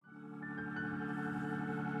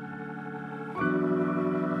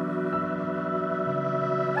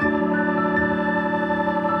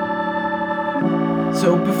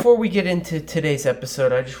So before we get into today's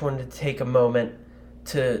episode, I just wanted to take a moment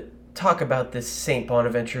to talk about this St.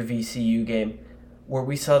 Bonaventure VCU game where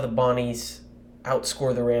we saw the Bonnies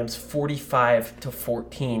outscore the Rams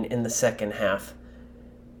 45-14 in the second half.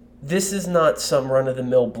 This is not some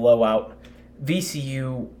run-of-the-mill blowout.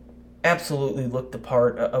 VCU absolutely looked the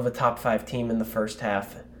part of a top 5 team in the first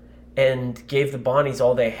half and gave the Bonnies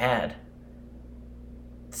all they had.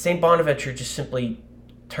 St. Bonaventure just simply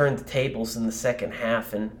turned the tables in the second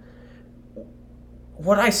half, and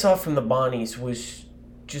what I saw from the Bonnies was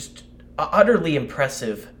just utterly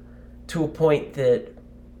impressive to a point that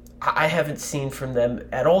I haven't seen from them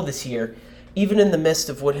at all this year, even in the midst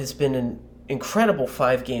of what has been an incredible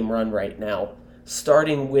 5-game run right now,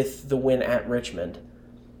 starting with the win at Richmond.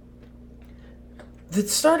 The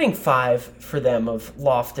starting 5 for them of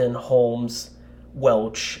Lofton, Holmes,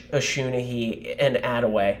 Welch, Ashunahi, and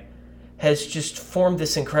Attaway has just formed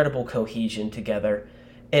this incredible cohesion together,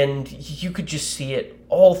 and you could just see it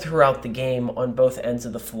all throughout the game on both ends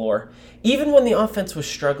of the floor. Even when the offense was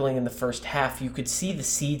struggling in the first half, you could see the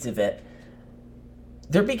seeds of it.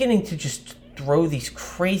 They're beginning to just throw these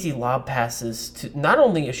crazy lob passes to not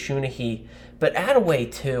only Ashunahi, but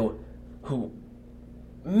Attaway too, who,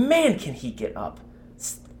 man, can he get up.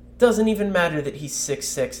 Doesn't even matter that he's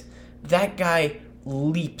 6'6". That guy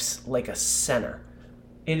leaps like a center.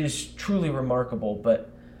 It is truly remarkable,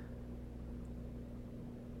 but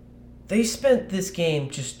they spent this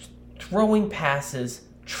game just throwing passes,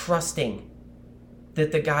 trusting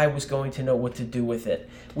that the guy was going to know what to do with it.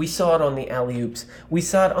 We saw it on the alley-oops. We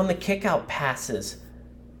saw it on the kick-out passes.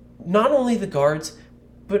 Not only the guards,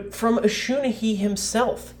 but from Ashunahi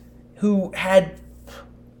himself, who had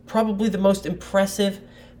probably the most impressive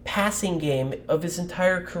passing game of his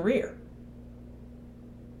entire career.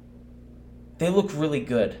 They look really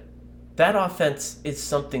good. That offense is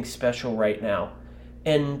something special right now.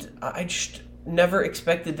 And I just never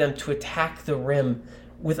expected them to attack the rim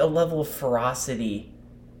with a level of ferocity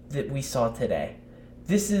that we saw today.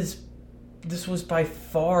 This was by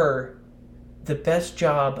far the best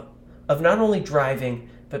job of not only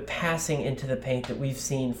driving, but passing into the paint that we've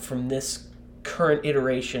seen from this current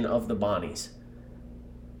iteration of the Bonnies.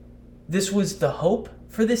 This was the hope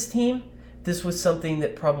for this team. This was something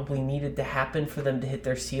that probably needed to happen for them to hit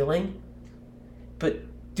their ceiling. But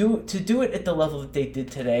to do it at the level that they did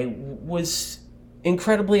today was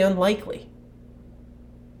incredibly unlikely.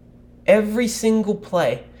 Every single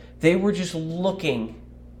play, they were just looking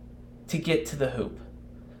to get to the hoop.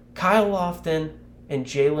 Kyle Lofton and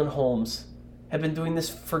Jalen Holmes have been doing this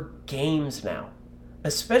for games now,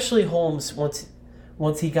 especially Holmes once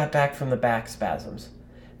he got back from the back spasms.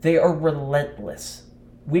 They are relentless.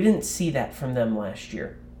 We didn't see that from them last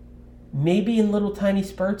year. Maybe in little tiny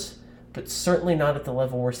spurts, but certainly not at the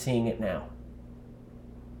level we're seeing it now.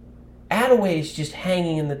 Attaway is just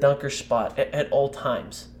hanging in the dunker spot at all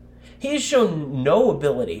times. He has shown no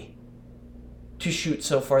ability to shoot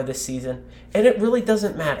so far this season, and it really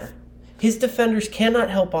doesn't matter. His defenders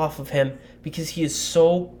cannot help off of him because he is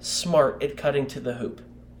so smart at cutting to the hoop.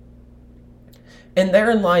 And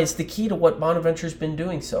therein lies the key to what Bonaventure's been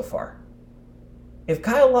doing so far. If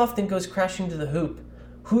Kyle Lofton goes crashing to the hoop,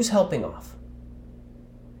 who's helping off?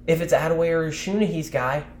 If it's Attaway or Ashunahi's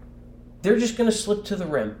guy, they're just going to slip to the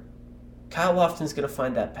rim. Kyle Lofton's going to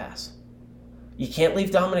find that pass. You can't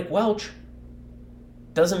leave Dominic Welch.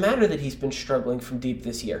 Doesn't matter that he's been struggling from deep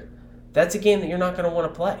this year. That's a game that you're not going to want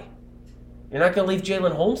to play. You're not going to leave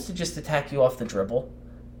Jalen Holmes to just attack you off the dribble.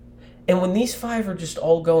 And when these 5 are just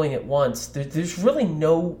all going at once, there's really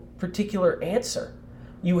no particular answer.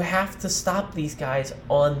 You have to stop these guys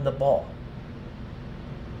on the ball.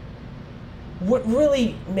 What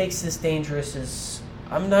really makes this dangerous is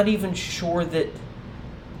I'm not even sure that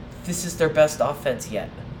this is their best offense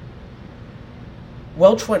yet.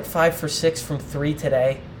 Welch went 5 for 6 from 3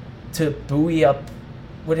 today to buoy up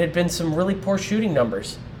what had been some really poor shooting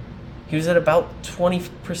numbers. He was at about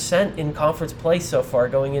 20% in conference play so far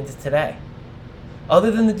going into today.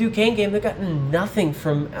 Other than the Duquesne game, they've gotten nothing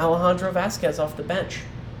from Alejandro Vasquez off the bench.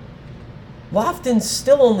 Lofton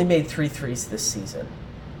still only made 3 threes this season.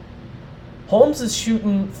 Holmes is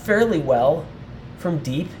shooting fairly well from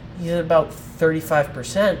deep. He's at about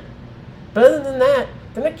 35%. But other than that,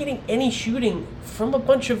 they're not getting any shooting from a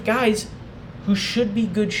bunch of guys who should be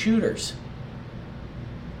good shooters.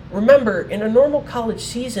 Remember, in a normal college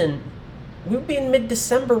season, we'd be in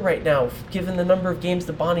mid-December right now, given the number of games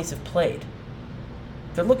the Bonnies have played.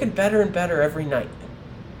 They're looking better and better every night.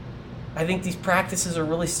 I think these practices are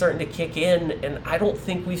really starting to kick in, and I don't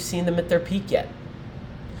think we've seen them at their peak yet.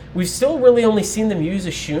 We've still really only seen them use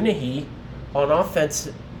Ashunahi on offense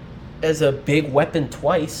as a big weapon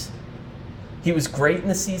twice. He was great in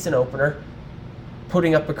the season opener,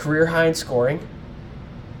 putting up a career high in scoring.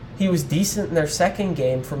 He was decent in their second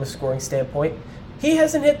game from a scoring standpoint. He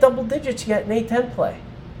hasn't hit double digits yet in A10 play.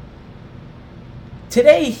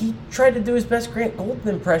 Today, he tried to do his best Grant Golden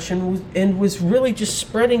impression and was really just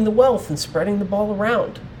spreading the wealth and spreading the ball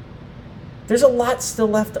around. There's a lot still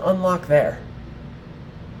left to unlock there.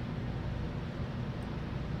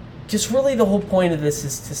 Just really the whole point of this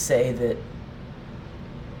is to say that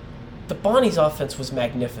the Bonnie's offense was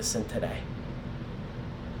magnificent today.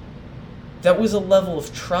 That was a level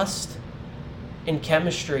of trust and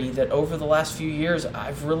chemistry that over the last few years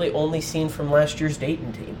I've really only seen from last year's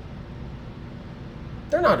Dayton team.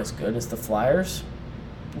 They're not as good as the Flyers.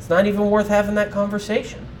 It's not even worth having that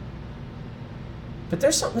conversation. But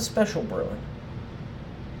there's something special brewing.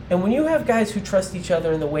 And when you have guys who trust each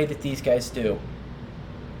other in the way that these guys do,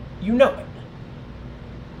 you know it.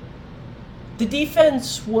 The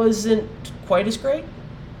defense wasn't quite as great,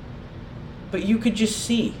 but you could just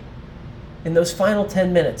see in those final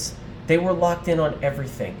 10 minutes, they were locked in on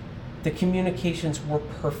everything. The communications were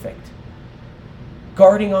perfect.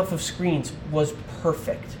 Guarding off of screens was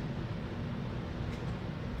perfect.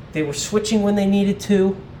 They were switching when they needed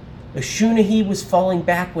to. Ashunahi was falling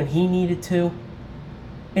back when he needed to.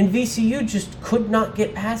 And VCU just could not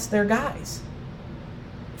get past their guys.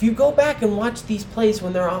 If you go back and watch these plays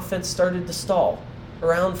when their offense started to stall,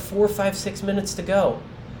 around 4, 5, 6 minutes to go,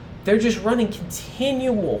 they're just running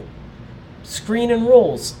continual screen and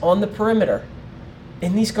rolls on the perimeter.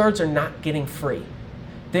 And these guards are not getting free.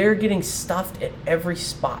 They're getting stuffed at every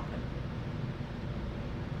spot.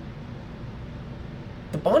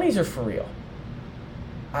 The Bonnies are for real.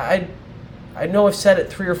 I know I've said it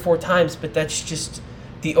 3 or 4 times, but that's just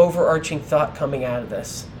the overarching thought coming out of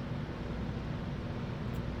this.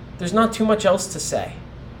 There's not too much else to say.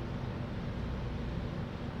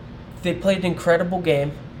 They played an incredible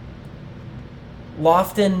game.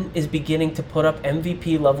 Lofton is beginning to put up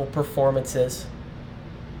MVP-level performances.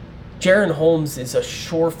 Jaron Holmes is a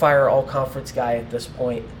surefire all-conference guy at this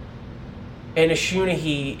point. And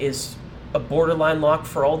Ashunahi is a borderline lock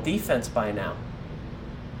for all defense by now.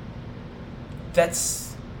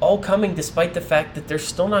 That's all coming despite the fact that they're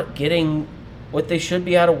still not getting what they should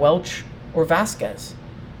be out of Welch or Vasquez.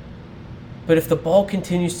 But if the ball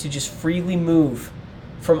continues to just freely move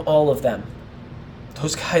from all of them,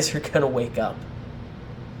 those guys are going to wake up.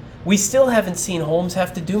 We still haven't seen Holmes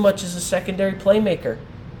have to do much as a secondary playmaker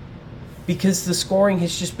because the scoring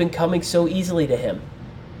has just been coming so easily to him.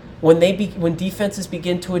 When defenses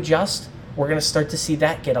begin to adjust, we're going to start to see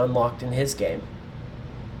that get unlocked in his game.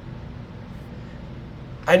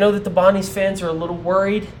 I know that the Bonnies fans are a little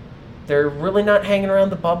worried. They're really not hanging around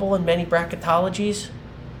the bubble in many bracketologies.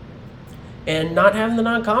 And not having the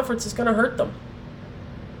non-conference is going to hurt them.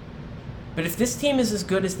 But if this team is as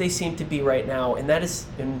good as they seem to be right now,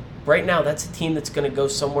 and right now that's a team that's going to go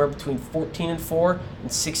somewhere between 14-4 and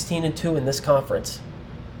 16-2 in this conference.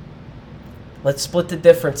 Let's split the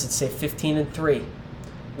difference and say 15-3.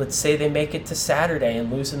 Let's say they make it to Saturday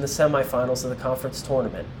and lose in the semifinals of the conference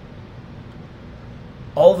tournament.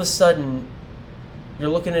 All of a sudden, you're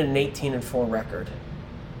looking at an 18-4 record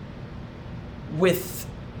with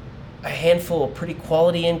a handful of pretty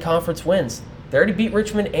quality in-conference wins. They already beat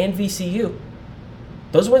Richmond and VCU.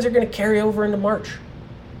 Those wins are going to carry over into March.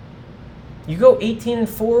 You go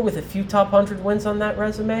 18-4 with a few top 100 wins on that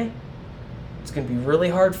resume, it's going to be really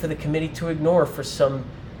hard for the committee to ignore for some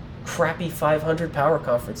crappy 500 power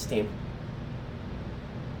conference team.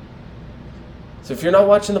 So if you're not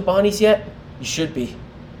watching the Bonnies yet, you should be,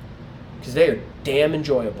 because they are damn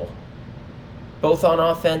enjoyable, both on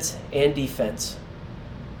offense and defense.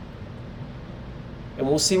 And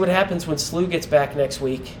we'll see what happens when SLU gets back next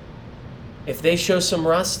week. If they show some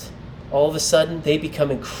rust, all of a sudden they become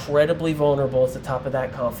incredibly vulnerable at the top of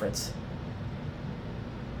that conference.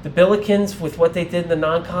 The Billikens, with what they did in the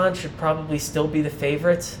non-con, should probably still be the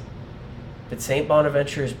favorites, but St.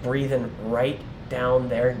 Bonaventure is breathing right down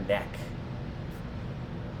their neck.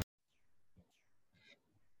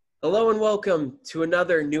 Hello and welcome to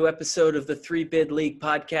another new episode of the 3-Bid League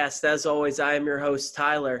podcast. As always, I am your host,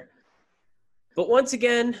 Tyler. But once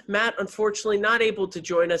again, Matt, unfortunately, not able to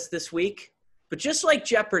join us this week. But just like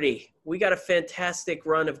Jeopardy, we got a fantastic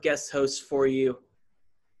run of guest hosts for you.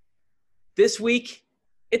 This week,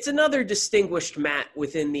 it's another distinguished Matt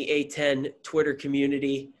within the A10 Twitter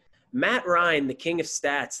community. Matt Rhein, the king of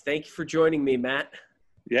stats. Thank you for joining me, Matt.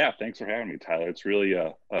 Yeah, thanks for having me, Tyler. It's really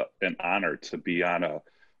an honor to be on a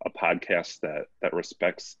podcast that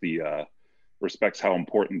respects the respects how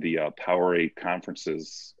important the Power 8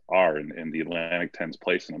 conferences are, and the Atlantic 10's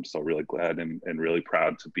place in them. So really glad and really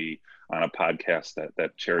proud to be on a podcast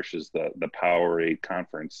that cherishes the Power 8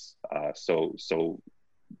 conference so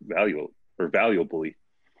valuably.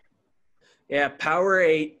 Yeah, Power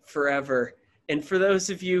 8 forever. And for those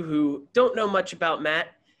of you who don't know much about Matt,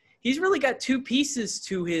 he's really got two pieces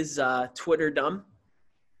to his Twitterdom.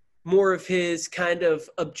 More of his kind of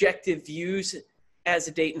objective views as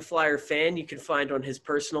a Dayton Flyer fan you can find on his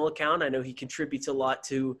personal account. I know he contributes a lot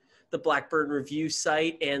to the Blackburn Review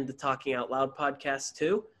site and the Talking Out Loud podcast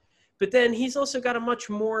too. But then he's also got a much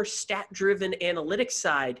more stat-driven analytics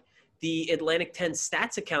side, the Atlantic 10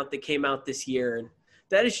 stats account that came out this year. And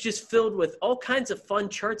that is just filled with all kinds of fun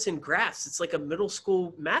charts and graphs. It's like a middle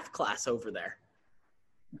school math class over there.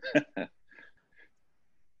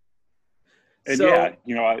 And so,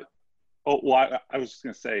 yeah, I was just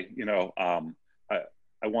going to say,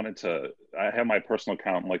 I wanted to, I have my personal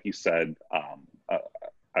account, like you said,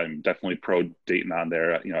 I'm definitely pro Dayton on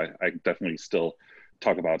there. I definitely still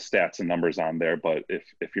talk about stats and numbers on there, but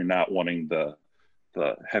if you're not wanting the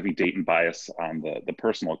heavy Dayton bias on the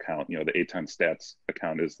personal account, the A10 stats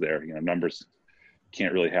account is there. Numbers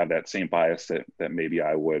can't really have that same bias that maybe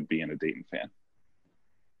I would being a Dayton fan.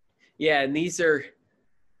 Yeah, and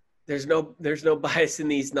there's no bias in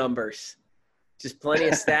these numbers. Just plenty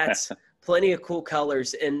of stats, plenty of cool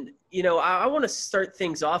colors. And, I want to start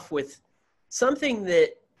things off with something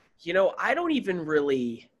that, I don't even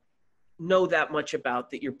really know that much about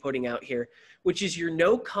that you're putting out here, which is your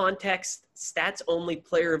no context stats only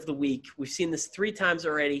player of the week. We've seen this 3 times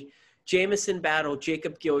already. Jamison Battle,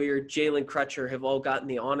 Jacob Gilliard, Jalen Crutcher have all gotten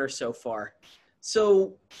the honor so far.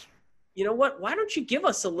 So, you know what? Why don't you give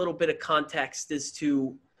us a little bit of context as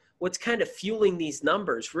to what's kind of fueling these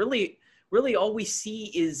numbers? Really all we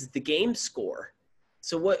see is the game score.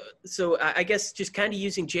 So I guess just kind of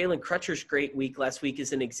using Jalen Crutcher's great week last week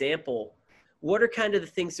as an example, what are kind of the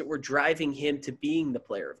things that were driving him to being the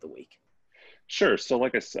player of the week? Sure. So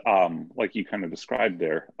like like you kind of described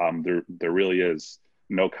there really is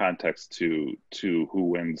no context to who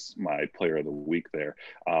wins my player of the week there.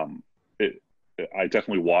 I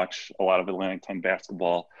definitely watch a lot of Atlantic 10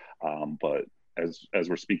 basketball, but as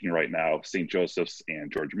we're speaking right now, St. Joseph's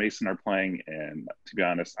and George Mason are playing, and to be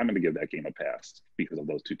honest, I'm going to give that game a pass because of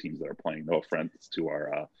those two teams that are playing. No offense to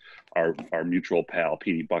our mutual pal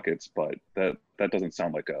PD Buckets, but that doesn't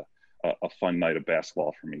sound like a fun night of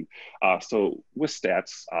basketball for me. So with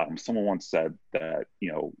stats, someone once said that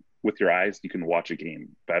with your eyes you can watch a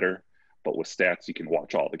game better, but with stats you can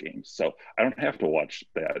watch all the games. So I don't have to watch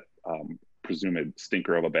that presumed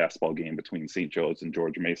stinker of a basketball game between St. Joe's and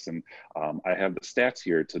George Mason. I have the stats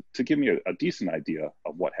here to give me a decent idea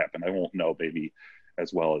of what happened. I won't know maybe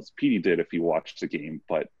as well as PD did if he watched the game,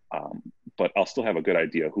 but I'll still have a good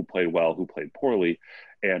idea who played well, who played poorly.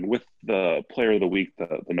 And with the player of the week,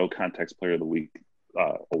 the no context player of the week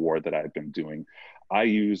award that I've been doing, I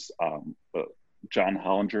use John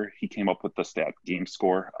Hollinger. He came up with the stat game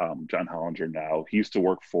score. John Hollinger now, he used to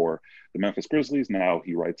work for the Memphis Grizzlies. Now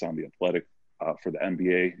he writes on The Athletic for the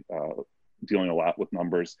NBA, dealing a lot with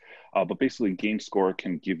numbers. But basically game score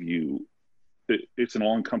can give you, it's an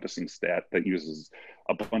all-encompassing stat that uses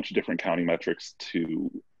a bunch of different counting metrics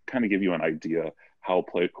to kind of give you an idea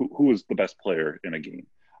who is the best player in a game.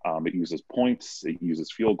 It uses points, it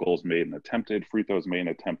uses field goals made and attempted, free throws made and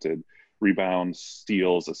attempted, rebounds,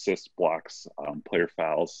 steals, assists, blocks, player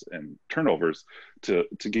fouls, and turnovers to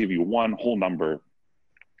give you one whole number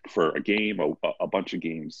for a game, a bunch of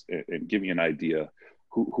games, and give you an idea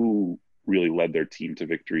who really led their team to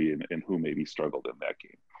victory and who maybe struggled in that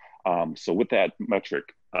game. So with that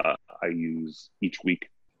metric, I use each week.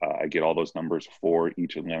 I get all those numbers for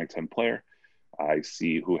each Atlantic 10 player. I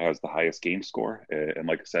see who has the highest game score. And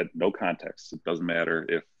like I said, no context. It doesn't matter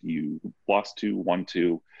if you lost 2,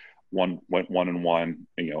 1-2, went 1-1,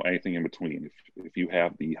 anything in between. If you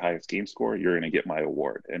have the highest game score, you're going to get my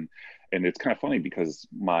award. And it's kind of funny because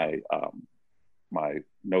my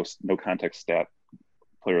no context stat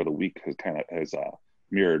player of the week has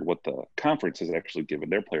mirrored what the conference has actually given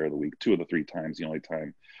their player of the week 2 of the 3 times. The only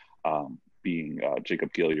time being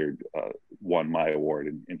Jacob Gilliard won my award,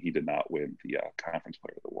 and he did not win the conference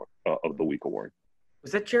player of the week award.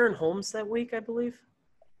 Was that Jaron Holmes that week, I believe?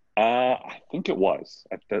 I think it was.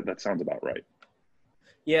 That sounds about right.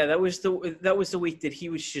 Yeah, that was the week that he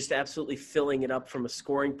was just absolutely filling it up from a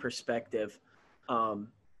scoring perspective,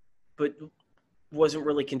 but wasn't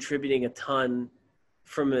really contributing a ton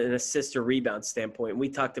from an assist or rebound standpoint. And we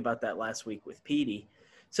talked about that last week with Petey.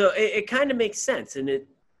 So it kind of makes sense, and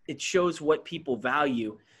it shows what people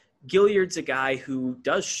value. Gilliard's a guy who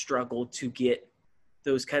does struggle to get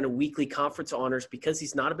those kind of weekly conference honors because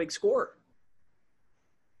he's not a big scorer.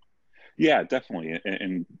 Yeah, definitely.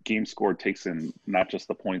 And game scored takes in not just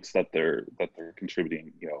the points that they're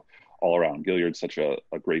contributing, all around. Gilliard's such a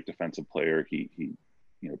great defensive player. He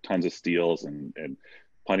tons of steals and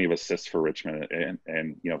plenty of assists for Richmond,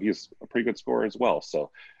 and he's a pretty good scorer as well.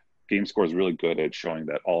 So game score is really good at showing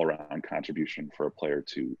that all around contribution for a player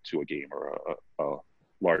to a game or a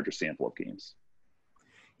larger sample of games.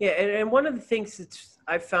 Yeah, and one of the things that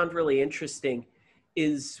I've found really interesting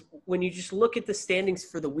is when you just look at the standings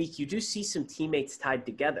for the week, you do see some teammates tied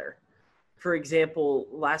together. For example,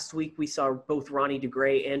 last week we saw both Ronnie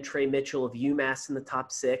DeGray and Trey Mitchell of UMass in the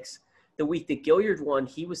top 6. The week that Gilliard won,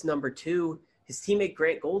 he was number 2. His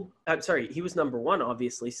teammate he was number 1,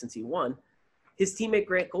 obviously, since he won. His teammate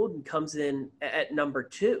Grant Golden comes in at number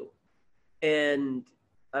 2. And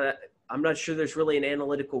I'm not sure there's really an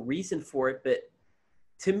analytical reason for it, but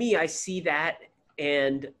to me, I see that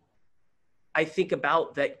and I think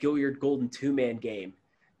about that Gilliard Golden 2-man game.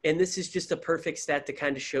 And this is just a perfect stat to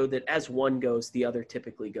kind of show that as one goes, the other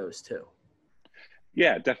typically goes too.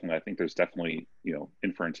 Yeah, definitely. I think there's definitely,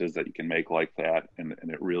 inferences that you can make like that. And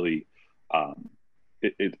it really,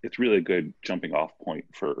 it's really a good jumping off point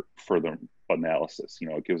for further analysis.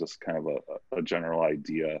 It gives us kind of a general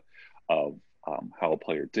idea of how a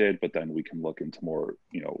player did, but then we can look into more,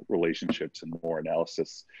 relationships and more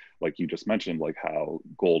analysis, like you just mentioned, like how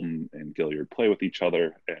Golden and Gilliard play with each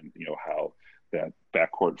other, and how that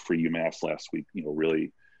backcourt for UMass last week,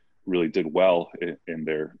 really, really did well in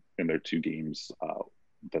their 2 games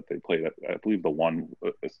that they played. I believe the one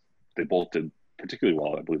they both did particularly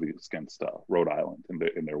well. I believe it was against Rhode Island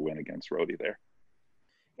in their win against Rhodey there.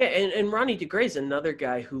 Yeah, and Ronnie DeGray is another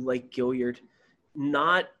guy who, like Gilliard,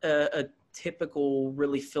 not a typical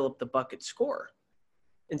really fill up the bucket scorer.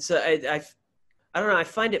 And so I don't know, I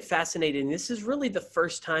find it fascinating. This is really the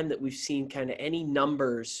first time that we've seen kind of any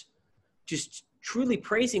numbers just truly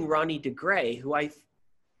praising Ronnie DeGray, who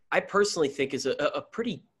I personally think is a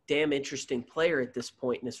pretty damn interesting player at this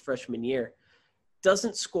point in his freshman year.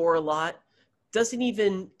 Doesn't score a lot, doesn't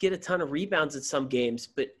even get a ton of rebounds at some games,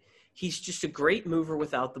 but he's just a great mover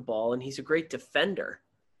without the ball, and he's a great defender.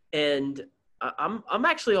 And I'm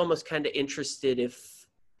actually almost kind of interested if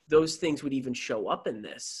those things would even show up in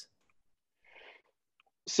this.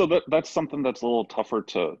 So that's something that's a little tougher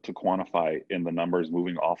to quantify in the numbers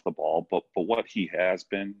moving off the ball, but what he has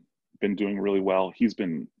been doing really well. He's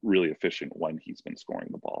been really efficient when he's been scoring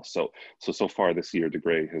the ball. So far this year,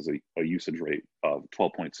 DeGray has a usage rate of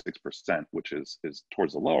 12.6%, which is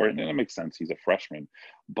towards the lower, and it makes sense. He's a freshman,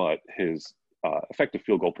 but his effective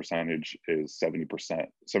field goal percentage is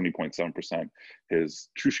 70.7%. His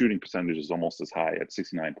true shooting percentage is almost as high at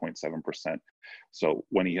 69.7%. So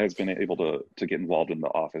when he has been able to get involved in the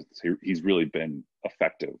offense, he's really been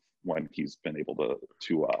effective when he's been able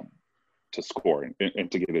to score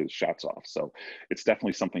and to get his shots off. So it's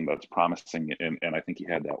definitely something that's promising. And I think he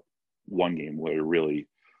had that one game where he really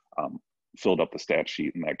filled up the stat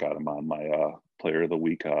sheet, and that got him on my player of the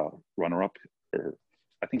week runner-up, or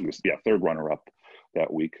I think he was, third runner-up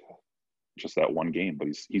that week, just that one game. But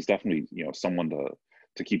he's definitely, someone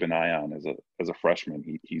to keep an eye on as a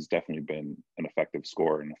freshman. He's definitely been an effective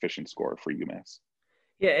scorer, an efficient scorer for UMass.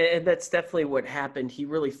 Yeah, and that's definitely what happened. He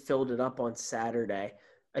really filled it up on Saturday.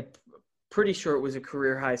 I'm pretty sure it was a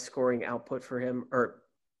career high scoring output for him,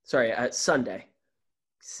 Sunday.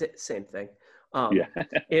 Same thing.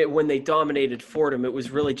 When they dominated Fordham, it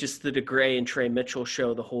was really just the DeGray and Trey Mitchell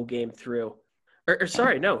show the whole game through.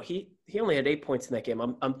 He only had 8 points in that game.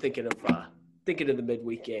 I'm thinking of the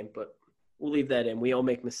midweek game, but we'll leave that in. We all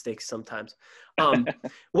make mistakes sometimes.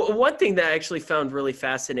 One thing that I actually found really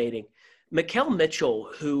fascinating, Makel Mitchell,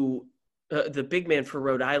 who the big man for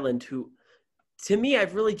Rhode Island, who to me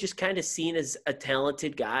I've really just kind of seen as a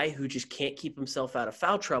talented guy who just can't keep himself out of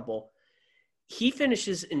foul trouble. He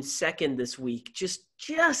finishes in second this week, just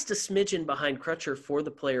a smidgen behind Crutcher for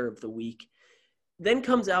the player of the week. Then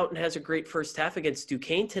comes out and has a great first half against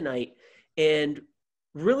Duquesne tonight, and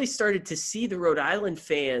really started to see the Rhode Island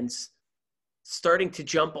fans starting to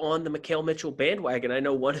jump on the Makel Mitchell bandwagon. I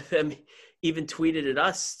know one of them even tweeted at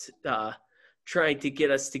us trying to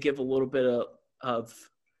get us to give a little bit of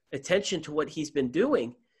attention to what he's been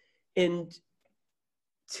doing. And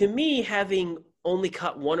to me, having only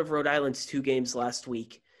caught one of Rhode Island's 2 games last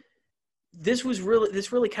week, this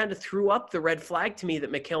really kind of threw up the red flag to me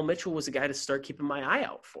that Makel Mitchell was a guy to start keeping my eye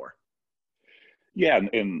out for. Yeah,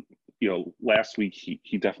 and last week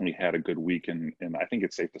he definitely had a good week, and I think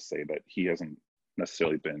it's safe to say that he hasn't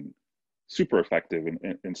necessarily been super effective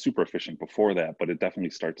and super efficient before that, but it definitely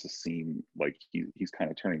starts to seem like he's kind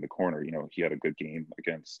of turning the corner. You know, he had a good game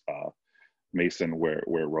against Mason where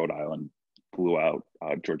Rhode Island blew out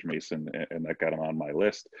George Mason, and that got him on my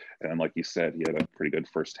list. And like you said, he had a pretty good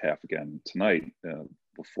first half again tonight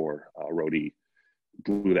before Rhodey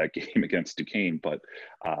blew that game against Duquesne. But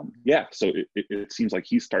yeah, so it seems like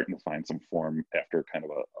he's starting to find some form after kind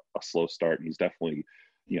of a slow start. And he's definitely,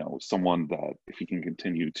 you know, someone that if he can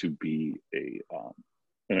continue to be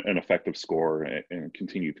an effective scorer and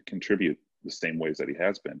continue to contribute the same ways that he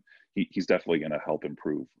has been, he's definitely going to help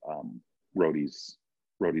improve Rhodey's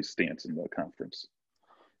stance in the conference.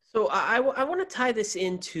 So I want to tie this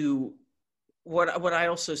into what I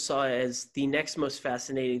also saw as the next most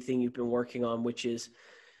fascinating thing you've been working on, which is,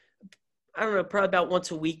 I don't know, probably about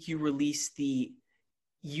once a week you release the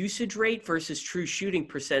usage rate versus true shooting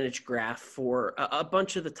percentage graph for a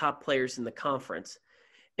bunch of the top players in the conference.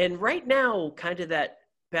 And right now, kind of that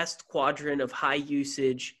best quadrant of high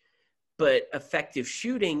usage but effective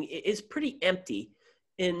shooting is pretty empty.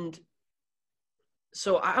 And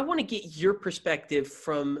so I want to get your perspective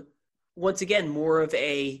from, once again, more of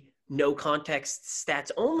a no context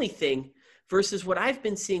stats only thing versus what I've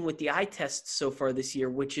been seeing with the eye tests so far this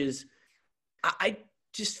year, which is I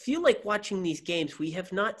just feel like watching these games, we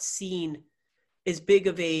have not seen as big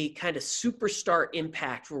of a kind of superstar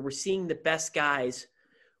impact where we're seeing the best guys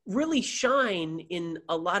really shine in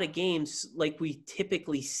a lot of games like we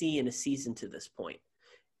typically see in a season to this point.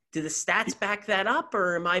 Do the stats back that up,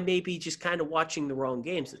 or am I maybe just kind of watching the wrong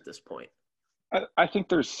games at this point? I think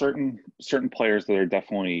there's certain players that are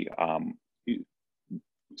definitely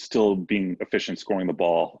still being efficient scoring the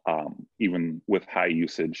ball, even with high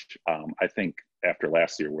usage. I think after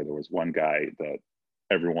last year, where there was one guy that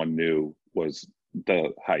everyone knew was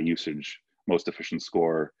the high usage, most efficient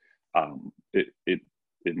scorer,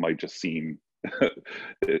 it might just seem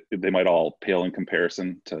they might all pale in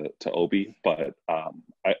comparison to Obi, but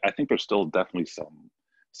I think there's still definitely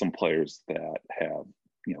some players that have,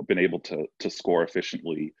 you know, been able to score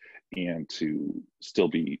efficiently and to still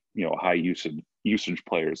be, you know, high usage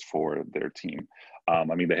players for their team.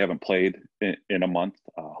 I mean, they haven't played in a month.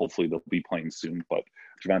 Hopefully they'll be playing soon, but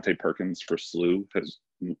Javante Perkins for SLU has,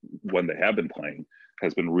 when they have been playing,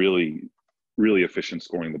 has been really, really efficient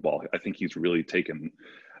scoring the ball. I think he's really taken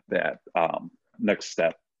that next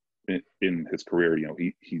step in his career. You know,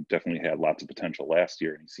 he definitely had lots of potential last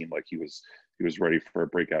year, and he seemed like he was ready for a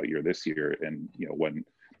breakout year this year. And, you know, when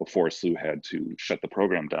before SLU had to shut the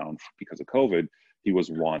program down because of COVID, he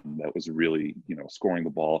was one that was really, you know, scoring the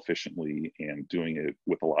ball efficiently and doing it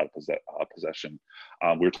with a lot of possession.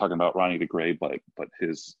 We were talking about Ronnie DeGray, but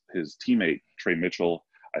his teammate Trey Mitchell,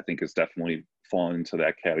 I think, has definitely fallen into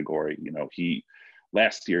that category. You know,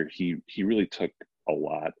 last year he really took a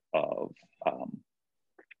lot of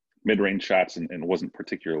mid-range shots and wasn't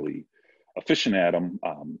particularly efficient at them.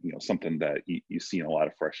 You know, something that you see in a lot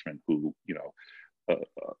of freshmen who, you know,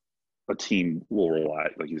 a team will rely,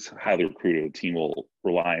 like he's highly recruited, a team will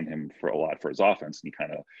rely on him for a lot for his offense, and he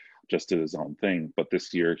kind of just did his own thing. But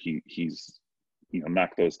this year he's, you know,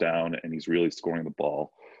 knocked those down, and he's really scoring the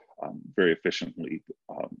ball very efficiently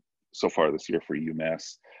so far this year for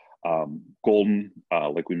UMass. Golden,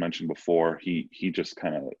 like we mentioned before, he just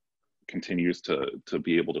kind of continues to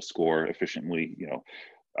be able to score efficiently. You know,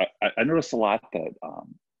 I noticed a lot that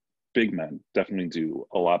big men definitely do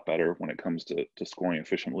a lot better when it comes to scoring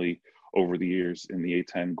efficiently over the years in the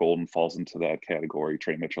A10. Golden falls into that category.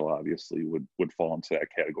 Trey Mitchell obviously would fall into that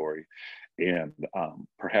category. And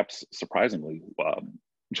perhaps surprisingly,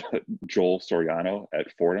 Joel Soriano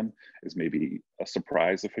at Fordham is maybe a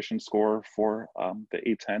surprise efficient scorer for the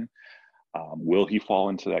A10. Will he fall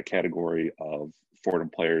into that category of Fordham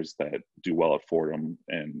players that do well at Fordham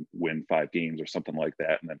and win 5 games or something like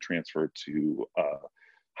that, and then transfer to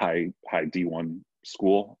high D1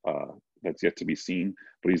 school? That's yet to be seen,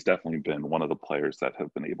 but he's definitely been one of the players that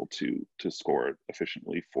have been able to score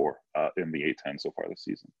efficiently for in the A10 so far this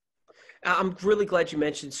season. I'm really glad you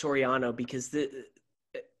mentioned Soriano, because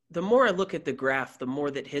the more I look at the graph, the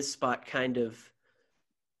more that his spot kind of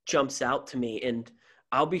jumps out to me. And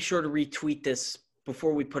I'll be sure to retweet this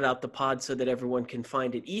before we put out the pod so that everyone can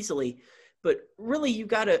find it easily. But really, you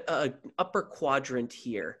got a upper quadrant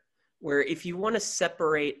here where if you want to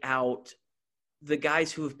separate out the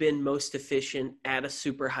guys who have been most efficient at a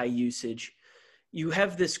super high usage, you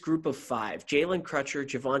have this group of 5: Jalen Crutcher,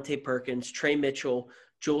 Javante Perkins, Trey Mitchell,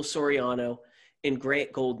 Joel Soriano, and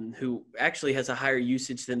Grant Golden, who actually has a higher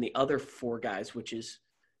usage than the other 4 guys, which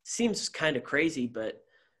seems kind of crazy. But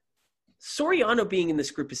Soriano being in this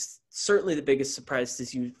group is certainly the biggest surprise,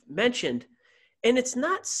 as you mentioned. And it's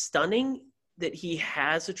not stunning that he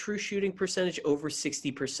has a true shooting percentage over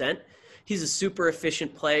 60%. He's a super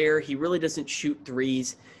efficient player. He really doesn't shoot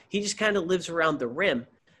threes. He just kind of lives around the rim.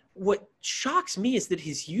 What shocks me is that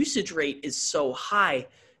his usage rate is so high,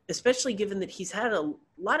 especially given that he's had a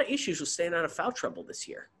lot of issues with staying out of foul trouble this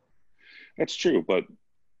year. That's true, but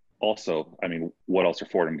also, I mean, what else are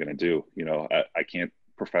Fordham going to do? I can't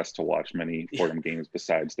profess to watch many Fordham games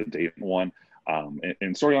besides the Dayton one.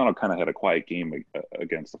 And Soriano kind of had a quiet game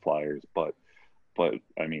against the Flyers, but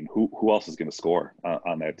I mean, who else is going to score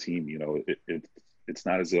on that team? It's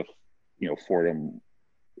not as if Fordham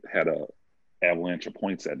had a avalanche of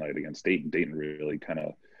points that night against Dayton. Dayton really kind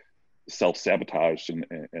of self-sabotaged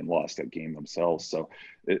and lost that game themselves. So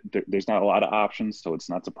there's not a lot of options. So it's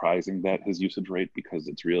not surprising that his usage rate, because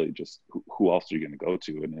it's really just who else are you going to go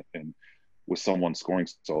to? And with someone scoring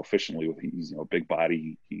so efficiently, he's a big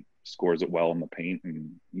body, he scores it well in the paint,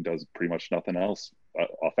 and he does pretty much nothing else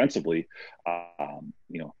offensively.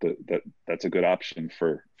 That's a good option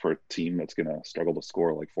for a team that's going to struggle to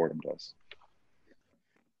score like Fordham does.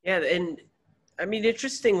 Yeah, and I mean,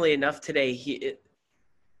 interestingly enough, today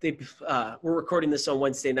we're recording this on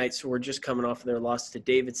Wednesday night, so we're just coming off of their loss to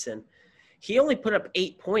Davidson. He only put up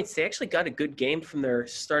 8 points. They actually got a good game from their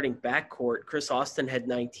starting backcourt. Chris Austin had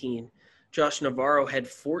 19. Josh Navarro had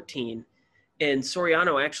 14. And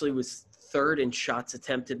Soriano actually was third in shots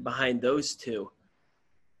attempted behind those two.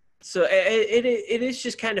 So it is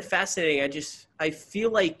just kind of fascinating. I feel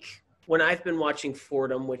like when I've been watching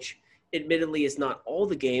Fordham, which admittedly is not all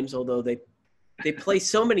the games, although they play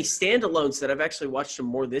so many standalones that I've actually watched them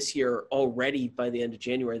more this year already by the end of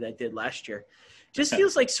January than I did last year. Just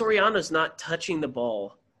feels like Soriano's not touching the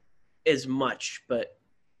ball as much, but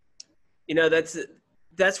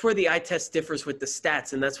that's where the eye test differs with the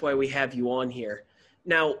stats, and that's why we have you on here.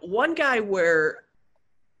 Now, one guy where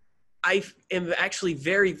I am actually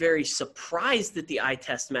very, very surprised that the eye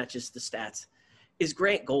test matches the stats is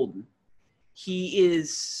Grant Golden. He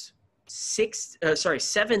is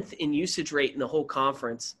seventh in usage rate in the whole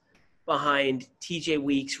conference, behind TJ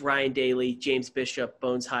Weeks, Ryan Daly, James Bishop,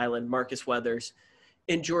 Bones Highland, Marcus Weathers,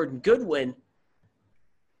 and Jordan Goodwin.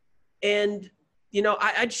 And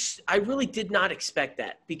I really did not expect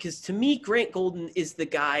that, because to me, Grant Golden is the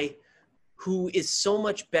guy who is so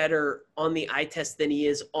much better on the eye test than he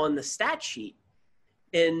is on the stat sheet.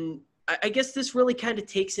 And I guess this really kind of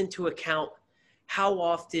takes into account how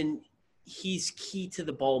often he's key to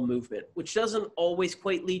the ball movement, which doesn't always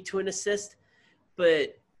quite lead to an assist,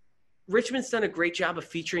 but Richmond's done a great job of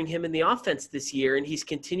featuring him in the offense this year, and he's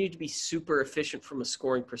continued to be super efficient from a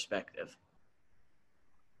scoring perspective.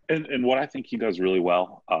 And what I think he does really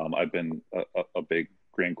well, I've been a big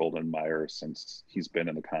Grant Golden admirer since he's been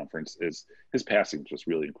in the conference, is his passing is just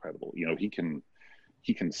really incredible. He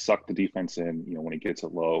can suck the defense in, when he gets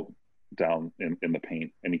it low down in the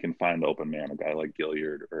paint, and he can find the open man, a guy like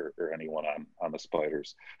Gilliard or anyone on the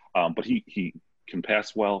Spiders. But he can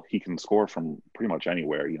pass well. He can score from pretty much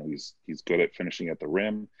anywhere. He's good at finishing at the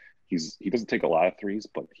rim. He doesn't take a lot of threes,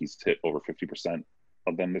 but he's hit over 50%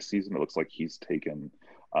 of them this season. It looks like he's taken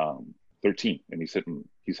 13, and he's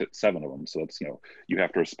hit 7 of them. So that's, you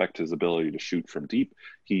have to respect his ability to shoot from deep.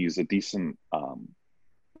 He's a decent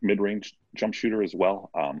mid-range jump shooter as well.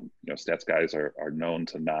 Stats guys are known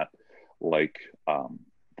to not like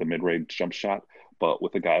the mid-range jump shot, but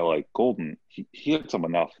with a guy like Golden, he hits them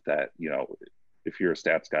enough that, if you're a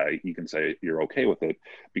stats guy, you can say you're okay with it,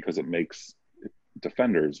 because it makes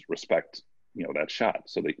defenders respect that shot.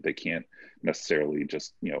 So they can't necessarily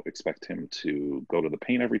just expect him to go to the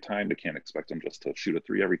paint every time. They can't expect him just to shoot a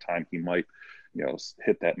 3 every time. He might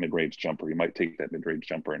hit that mid-range jumper. He might take that mid-range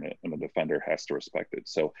jumper, and the defender has to respect it.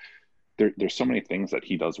 So there's so many things that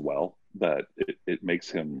he does well that it makes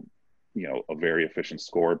him a very efficient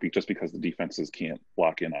scorer, just because the defenses can't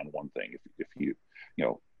lock in on one thing. If you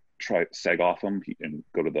try sag off him and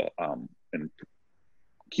go to the and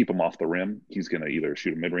keep him off the rim, he's going to either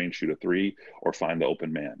shoot a mid-range, shoot a 3, or find the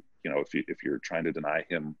open man. If you're trying to deny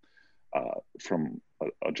him from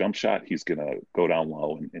a jump shot, he's going to go down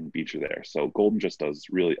low and beat you there. So Golden just does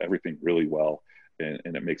really everything really well, and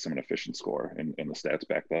it makes him an efficient scorer, and the stats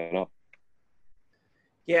back that up.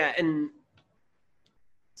 Yeah, and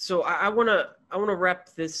so I want to wrap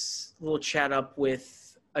this little chat up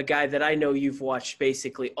with a guy that I know you've watched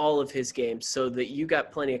basically all of his games, so that you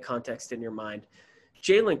got plenty of context in your mind.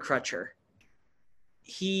 Jalen Crutcher.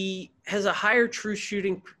 He has a higher true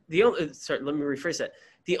shooting. Let me rephrase that.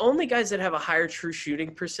 The only guys that have a higher true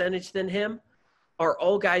shooting percentage than him are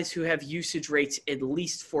all guys who have usage rates at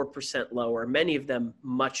least 4% lower, many of them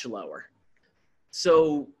much lower.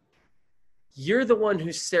 So you're the one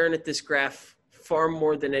who's staring at this graph far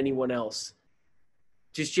more than anyone else.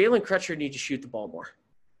 Does Jalen Crutcher need to shoot the ball more?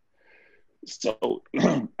 So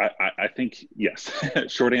I think yes.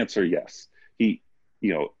 Short answer, yes. He,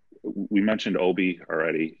 we mentioned Obi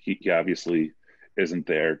already. He obviously isn't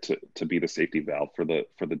there to be the safety valve for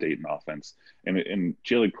the Dayton offense. And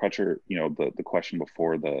Jalen Crutcher, the question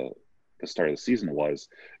before the start of the season was,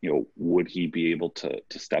 would he be able to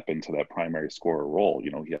step into that primary scorer role?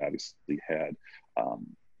 He obviously had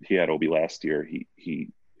Obi last year. He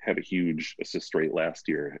had a huge assist rate last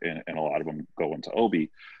year, and a lot of them go into Obi.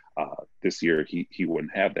 This year he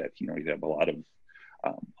wouldn't have that. He'd have a lot of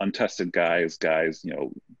untested guys,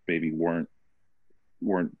 maybe weren't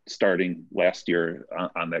starting last year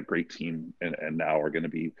on that great team, and now are going to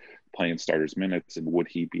be playing starters minutes. And would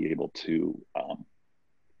he be able to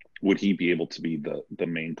be the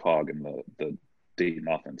main cog in the Dayton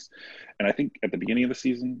offense? And I think at the beginning of the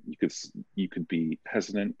season, you could be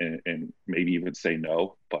hesitant and maybe even say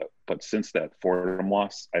no, but since that Fordham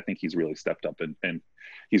loss, I think he's really stepped up and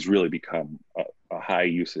he's really become a high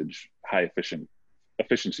usage, high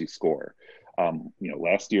efficiency scorer.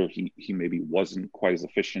 Last year he maybe wasn't quite as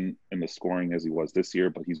efficient in the scoring as he was this year,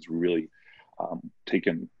 but he's really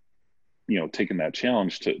taken that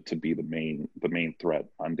challenge to be the main threat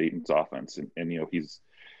on Dayton's offense. And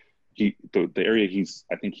the area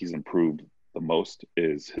I think he's improved the most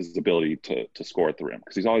is his ability to score at the rim,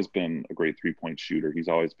 because he's always been a great 3-point shooter. He's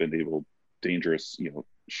always been dangerous,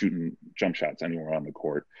 shooting jump shots anywhere on the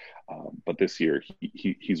court. But this year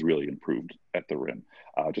he's really improved at the rim.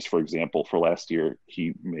 Just for example, for last year,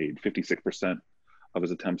 he made 56% of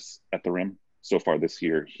his attempts at the rim. So far this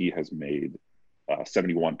year, he has made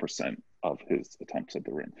 71% of his attempts at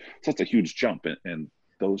the rim. So that's a huge jump, and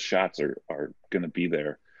those shots are going to be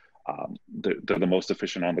there. They're the most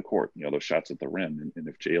efficient on the court, those shots at the rim. And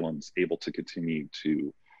if Jalen's able to continue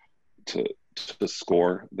to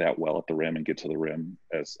score that well at the rim and get to the rim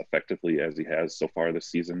as effectively as he has so far this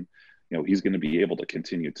season, he's going to be able to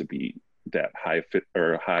continue to be that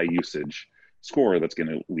high usage scorer that's going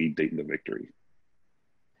to lead Dayton to victory.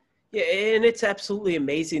 Yeah, and it's absolutely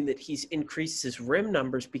amazing that he's increased his rim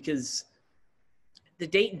numbers, because the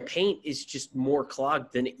Dayton paint is just more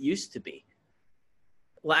clogged than it used to be.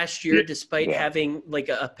 Last year, despite having like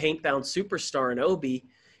a paint-bound superstar in Obi,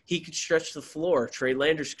 he could stretch the floor. Trey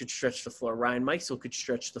Landers could stretch the floor. Ryan Meisel could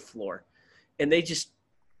stretch the floor. And they just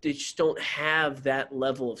don't have that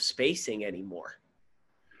level of spacing anymore.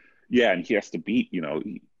 Yeah, and he has to beat,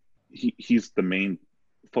 he's the main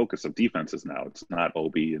focus of defenses now. It's not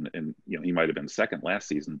Obi, and he might have been second last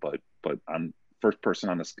season, but on first person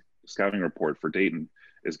on the scouting report for Dayton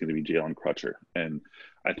is going to be Jalen Crutcher. And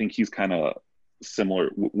I think he's kind of similar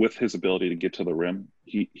with his ability to get to the rim.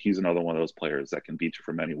 He's another one of those players that can beat you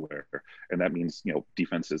from anywhere, and that means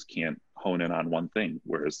defenses can't hone in on one thing.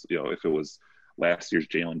 Whereas if it was last year's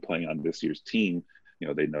Jalen playing on this year's team,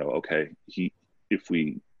 they know, okay, if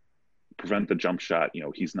we prevent the jump shot,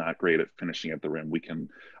 he's not great at finishing at the rim, we can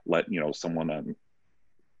let someone on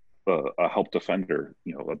a help defender,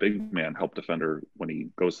 a big man help defender, when he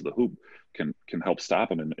goes to the hoop, can help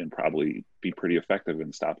stop him and probably be pretty effective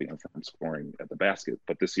in stopping him from scoring at the basket.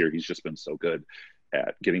 But this year he's just been so good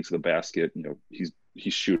at getting to the basket. He's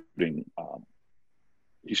shooting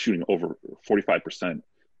over 45%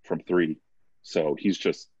 from three. So he's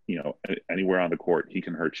just, anywhere on the court he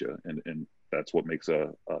can hurt you, and that's what makes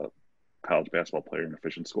a college basketball player an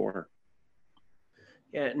efficient scorer.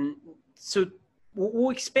 Yeah, and so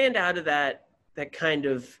we'll expand out of that kind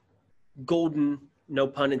of golden, no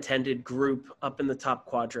pun intended, group up in the top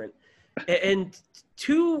quadrant. And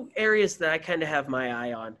two areas that I kind of have my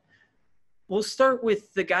eye on. We'll start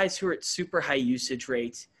with the guys who are at super high usage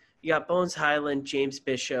rates. You got Bones Highland, James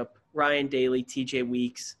Bishop, Ryan Daly, TJ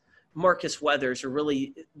Weeks, Marcus Weathers are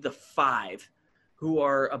really the five who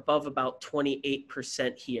are above about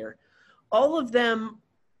 28% here. All of them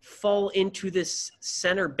fall into this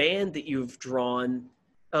center band that you've drawn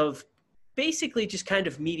of basically just kind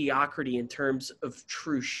of mediocrity in terms of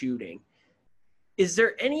true shooting. Is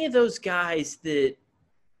there any of those guys that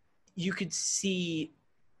you could see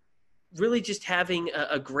really just having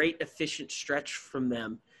a great efficient stretch from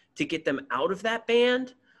them to get them out of that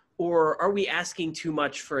band? Or are we asking too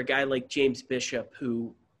much for a guy like James Bishop,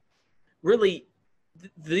 who really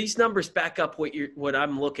these numbers back up what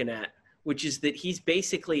I'm looking at, which is that he's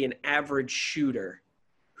basically an average shooter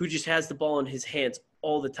who just has the ball in his hands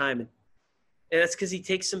all the time. And that's because he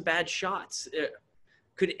takes some bad shots.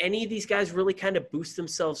 Could any of these guys really kind of boost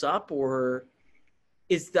themselves up, or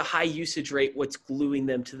is the high usage rate what's gluing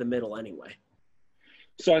them to the middle anyway?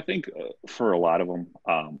 So I think for a lot of them,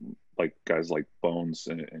 like guys like Bones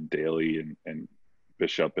and Daly and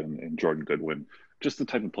Bishop and Jordan Goodwin, just the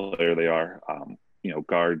type of player they are.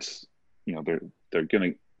 Guards, they're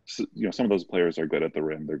gonna, some of those players are good at the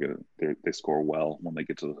rim. They score well when they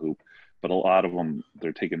get to the hoop, but a lot of them,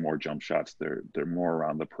 they're taking more jump shots. They're more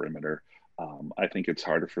around the perimeter. I think it's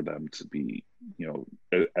harder for them to be,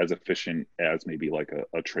 as efficient as maybe like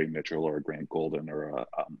a Trey Mitchell or a Grant Golden or a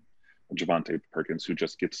Javante Perkins, who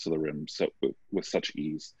just gets to the rim with such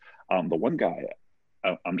ease. The one guy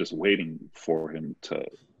I'm just waiting for him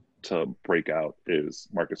to break out is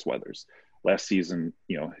Marcus Weathers. Last season,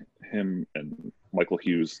 him and Michael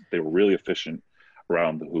Hughes, they were really efficient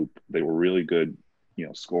around the hoop. They were really good,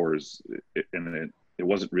 scorers, and it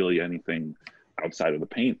wasn't really anything outside of the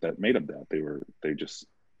paint that made them that. They just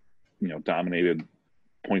dominated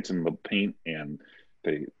points in the paint, and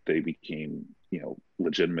they became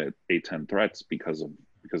legitimate A10 threats because of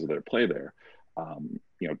their play there.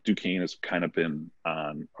 Duquesne has kind of been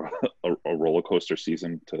on a roller coaster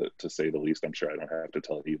season, to say the least. I'm sure I don't have to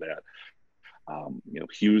tell you that.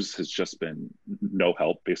 Hughes has just been no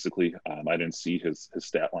help, basically. I didn't see his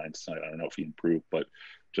stat lines tonight. I don't know if he improved, but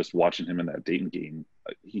just watching him in that Dayton game,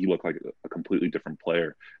 he looked like a completely different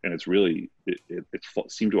player. And it's really, it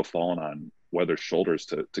seemed to have fallen on Weather's shoulders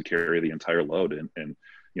to carry the entire load. And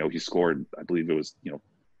he scored, I believe it was,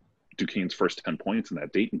 Duquesne's first 10 points in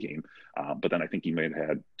that Dayton game. But then I think he may have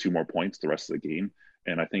had 2 more points the rest of the game.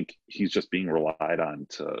 And I think he's just being relied on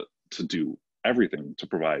to do everything, to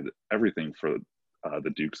provide everything for the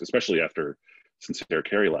Dukes, especially after Sincere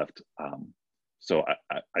Carey left. So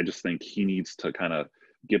I just think he needs to kind of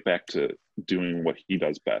get back to doing what he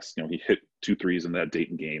does best. He hit 2 threes in that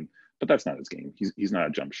Dayton game, but that's not his game. He's not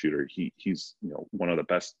a jump shooter. He's one of the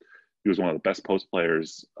best. He was one of the best post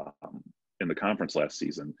players in the conference last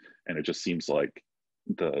season, and it just seems like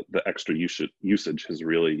the extra usage has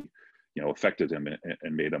really affected him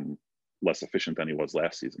and made him less efficient than he was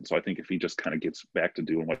last season. So I think if he just kind of gets back to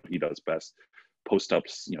doing what he does best, post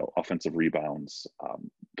ups, offensive rebounds,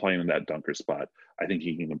 playing in that dunker spot, I think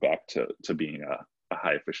he can get back to being a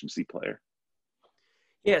high efficiency player.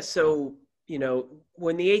 Yeah. So,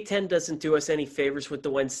 when the A10 doesn't do us any favors with the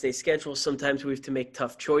Wednesday schedule, sometimes we have to make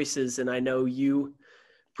tough choices. And I know you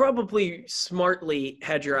probably smartly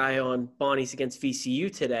had your eye on Bonnie's against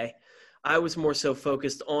VCU today. I was more so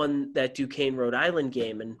focused on that Duquesne Rhode Island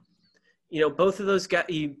game. And, both of those guys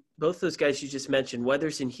you just mentioned,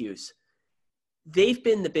 Weathers and Hughes, they've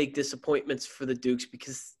been the big disappointments for the Dukes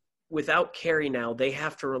because without Carey now, they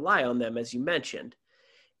have to rely on them, as you mentioned.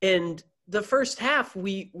 And the first half,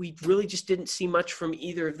 we really just didn't see much from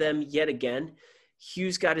either of them yet again.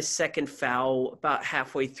 Hughes got his second foul about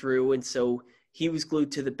halfway through, and so he was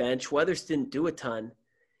glued to the bench. Weathers didn't do a ton.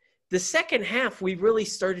 The second half, we really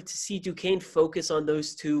started to see Duquesne focus on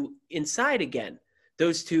those two inside again.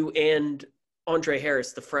 Those two and Andre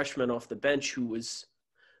Harris, the freshman off the bench, who was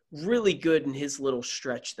really good in his little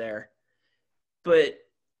stretch there. But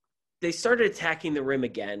they started attacking the rim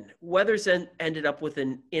again. Weathers ended up with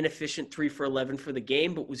an inefficient 3 for 11 for the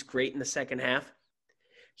game, but was great in the second half.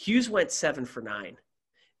 Hughes went 7 for 9.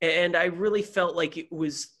 And I really felt like it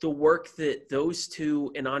was the work that those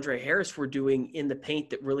two and Andre Harris were doing in the paint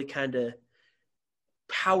that really kind of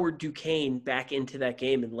powered Duquesne back into that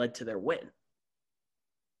game and led to their win.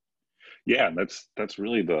 Yeah, and that's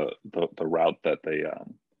really the route that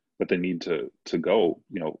they need to go.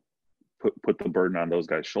 Put the burden on those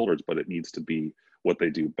guys' shoulders, but it needs to be what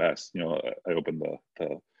they do best. I opened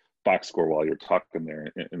the box score while you're talking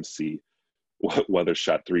there and see Weathers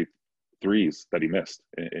shot 3 threes that he missed,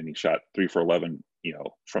 and he shot 3 for 11,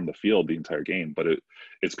 from the field the entire game. But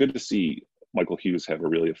it's good to see Michael Hughes have a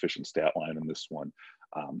really efficient stat line in this one.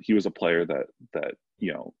 He was a player that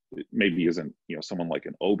maybe isn't someone like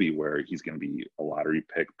an Obi where he's going to be a lottery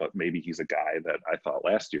pick, but maybe he's a guy that I thought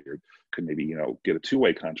last year could maybe get a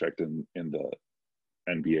 2-way contract in the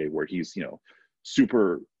NBA, where he's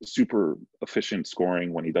super efficient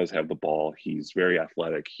scoring when he does have the ball. He's very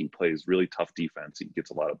athletic. He plays really tough defense. He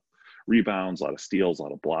gets a lot of rebounds, a lot of steals, a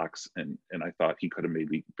lot of blocks, and I thought he could have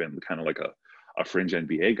maybe been kind of like a fringe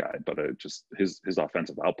NBA guy, but just his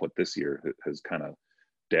offensive output this year has kind of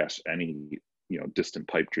dashed any distant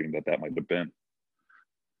pipe dream that might have been.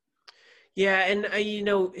 Yeah, and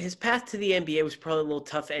his path to the NBA was probably a little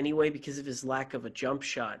tough anyway because of his lack of a jump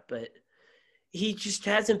shot, but he just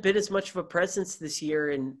hasn't been as much of a presence this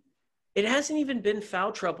year, and it hasn't even been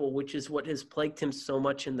foul trouble, which is what has plagued him so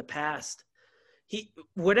much in the past.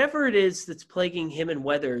 Whatever it is that's plaguing him and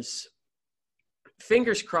Weathers,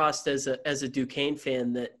 fingers crossed as a Duquesne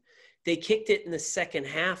fan that they kicked it in the second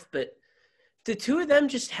half, but the two of them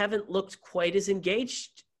just haven't looked quite as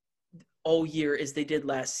engaged all year as they did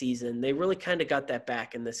last season. They really kind of got that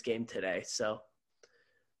back in this game today. So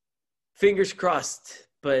fingers crossed.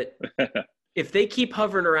 But if they keep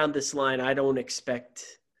hovering around this line, I don't expect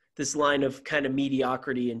this line of kind of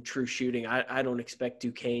mediocrity and true shooting. I don't expect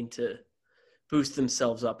Duquesne to boost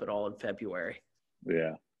themselves up at all in February.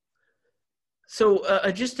 Yeah.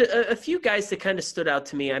 So just a few guys that kind of stood out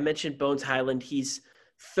to me. I mentioned Bones Highland. He's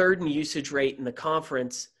third in usage rate in the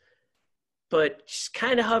conference, but just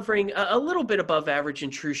kind of hovering a little bit above average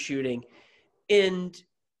in true shooting. And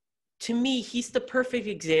to me, he's the perfect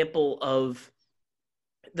example of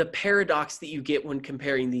the paradox that you get when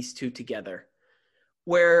comparing these two together,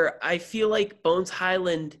 where I feel like Bones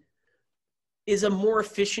Highland is a more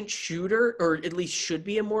efficient shooter, or at least should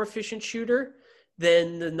be a more efficient shooter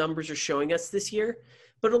than the numbers are showing us this year.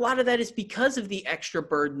 But a lot of that is because of the extra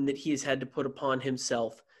burden that he has had to put upon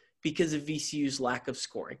himself because of VCU's lack of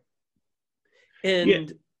scoring. Yeah.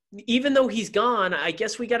 And even though he's gone, I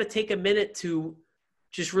guess we got to take a minute to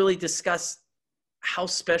just really discuss how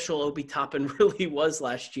special Obi Toppin really was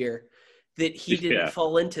last year, that he didn't Yeah.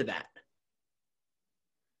 fall into that.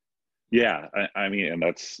 Yeah. I mean, and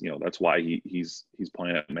that's why he's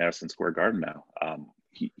playing at Madison Square Garden now.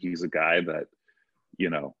 He's a guy that,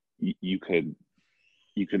 you could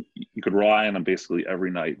rely on him basically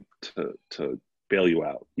every night to bail you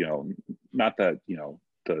out. Not that,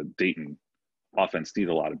 the Dayton offense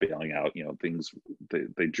needed a lot of bailing out. Things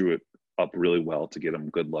they drew it up really well to get him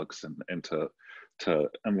good looks and to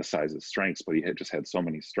emphasize his strengths, but he had just had so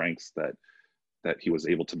many strengths that he was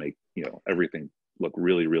able to make everything look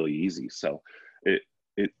really, really easy. So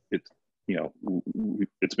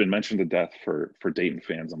it's been mentioned to death for Dayton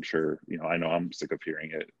fans. I'm sure I know I'm sick of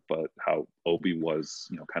hearing it, but how Obi was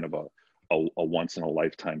kind of a once in a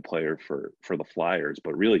lifetime player for the Flyers,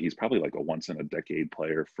 but really he's probably like a once in a decade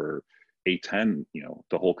player for A10,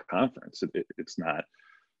 the whole conference. It's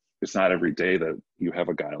not every day that you have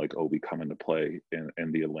a guy like Obi come into play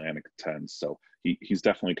in the Atlantic 10. So he's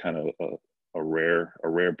definitely kind of a rare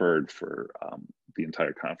bird for the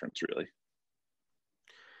entire conference, really.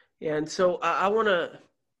 Yeah, and so I want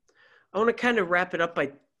to kind of wrap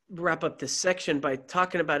up this section by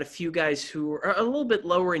talking about a few guys who are a little bit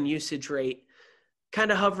lower in usage rate,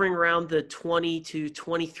 kind of hovering around the 20 to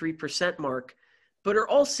 23% mark, but are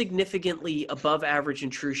all significantly above average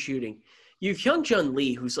in true shooting. You have Hyungjun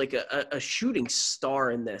Lee, who's like a shooting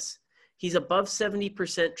star in this. He's above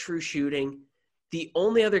 70% true shooting. The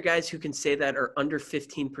only other guys who can say that are under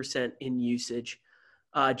 15% in usage.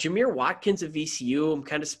 Jameer Watkins of VCU, I'm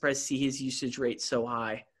kind of surprised to see his usage rate so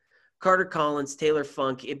high. Carter Collins, Taylor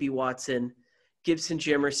Funk, Ibby Watson, Gibson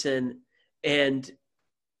Jimerson, and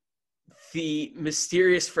the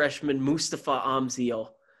mysterious freshman Mustafa Amzil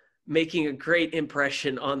making a great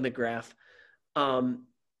impression on the graph.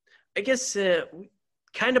 I guess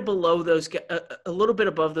kind of below those, a little bit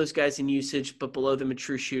above those guys in usage, but below them in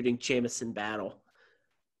true shooting, Jamison Battle.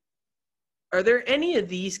 Are there any of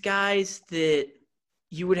these guys that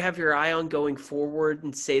you would have your eye on going forward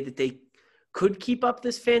and say that they could keep up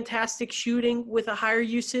this fantastic shooting with a higher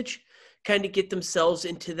usage, kind of get themselves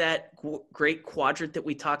into that great quadrant that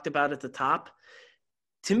we talked about at the top?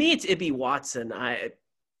 To me, it's Ibby Watson. I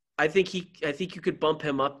think you could bump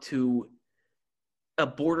him up to a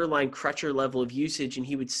borderline Crutcher level of usage and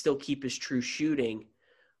he would still keep his true shooting.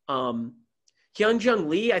 Hyungjun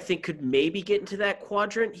Lee, I think, could maybe get into that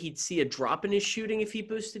quadrant. He'd see a drop in his shooting if he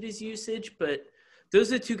boosted his usage, but those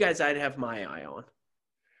are the two guys I'd have my eye on.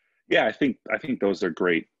 Yeah, I think those are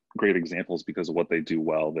great examples because of what they do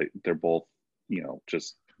well. They're both,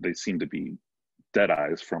 they seem to be dead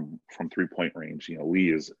eyes from 3-point range.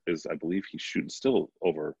 Lee is I believe he's shooting still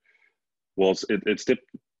over. Well, it's dipped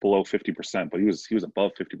below 50%, but he was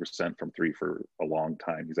above 50% from three for a long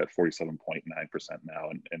time. He's at 47.9% now,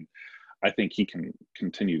 and I think he can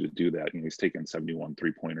continue to do that. He's taken 71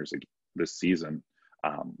 3-pointers this season.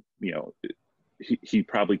 He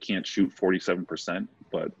probably can't shoot 47%,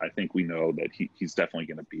 but I think we know that he's definitely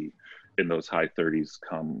going to be in those high 30s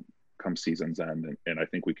come season's end, and I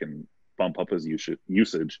think we can bump up his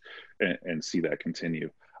usage and see that continue.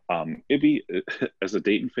 Ibby, as a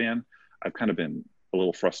Dayton fan, I've kind of been a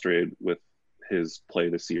little frustrated with his play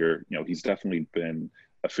this year. He's definitely been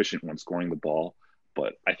efficient when scoring the ball,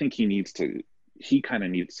 but I think he kind of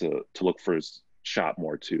needs to look for his shot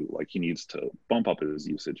more too. Like he needs to bump up his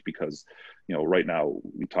usage because, right now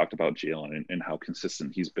we talked about Jalen and how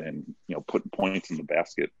consistent he's been, putting points in the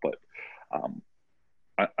basket. But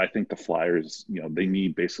I think the Flyers, they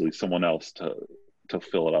need basically someone else to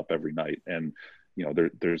fill it up every night. And,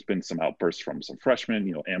 there's been some outbursts from some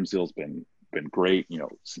freshmen. Amzil's been great,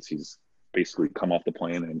 since he's basically come off the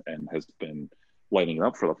plane and has been lighting it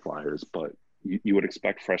up for the Flyers. But you would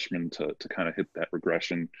expect freshmen to kind of hit that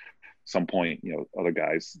regression some point. Other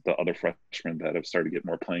guys, the other freshmen that have started to get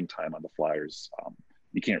more playing time on the Flyers,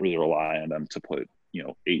 you can't really rely on them to put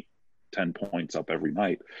 8-10 points up every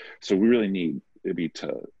night. So we really need Ibby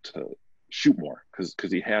to shoot more, because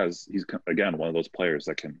he's again one of those players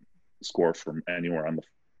that can score from anywhere on the,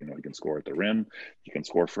 he can score at the rim, he can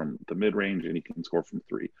score from the mid range, and he can score from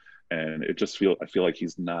three. And I feel like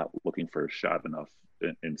he's not looking for a shot enough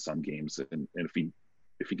in some games. And if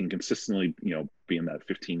he can consistently, be in that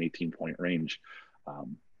 15-18 point range,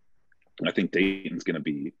 I think Dayton's going to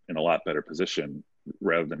be in a lot better position,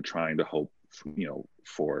 rather than trying to hope,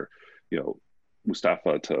 for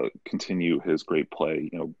Mustafa to continue his great play,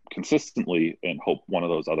 consistently, and hope one of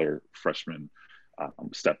those other freshmen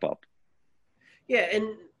step up. Yeah,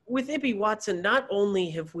 and with Ibby Watson, not only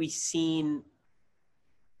have we seen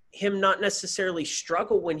him not necessarily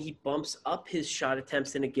struggle when he bumps up his shot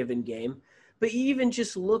attempts in a given game, but you even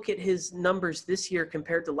just look at his numbers this year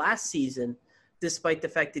compared to last season, despite the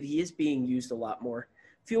fact that he is being used a lot more.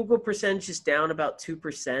 Field goal percentage is down about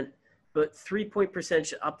 2%, but 3-point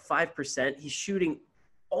percentage up 5%. He's shooting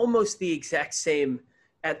almost the exact same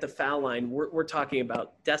at the foul line. We're talking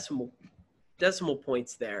about decimal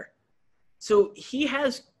points there. So he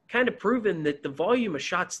has kind of proven that the volume of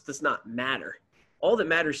shots does not matter. All that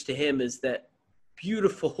matters to him is that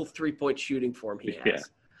beautiful 3-point shooting form he has.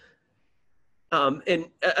 Yeah. And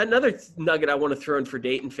another nugget I want to throw in for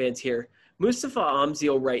Dayton fans here, Mustafa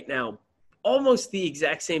Amzil right now, almost the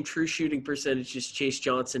exact same true shooting percentage as Chase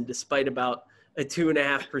Johnson, despite about a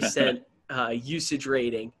 2.5% usage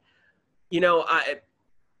rating.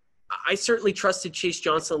 I certainly trusted Chase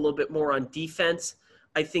Johnson a little bit more on defense.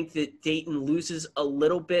 I think that Dayton loses a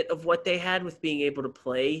little bit of what they had with being able to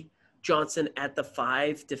play Johnson at the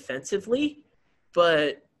 5 defensively.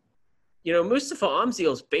 But, Mustafa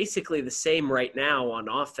Amzil is basically the same right now on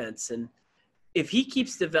offense. And if he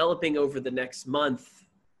keeps developing over the next month,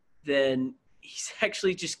 then he's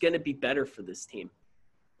actually just going to be better for this team.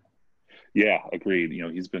 Yeah, agreed.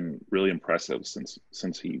 He's been really impressive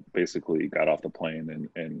since he basically got off the plane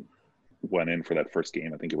and went in for that first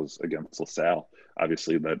game. I think it was against LaSalle.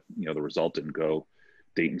 Obviously, that the result didn't go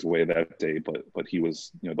Dayton's way that day, but he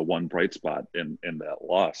was the one bright spot in that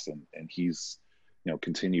loss, and he's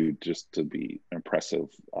continued just to be impressive.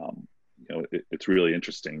 It's really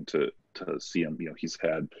interesting to see him. He's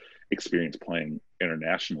had experience playing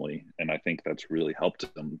internationally, and I think that's really helped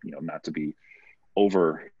him. Not to be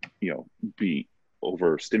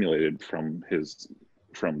overstimulated from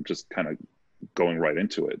just kind of going right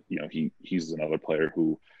into it. He's another player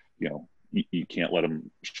who you can't let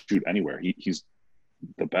him shoot anywhere. He's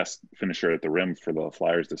the best finisher at the rim for the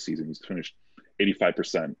Flyers this season. He's finished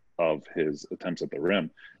 85% of his attempts at the rim,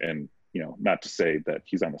 and not to say that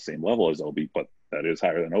he's on the same level as Obi, but that is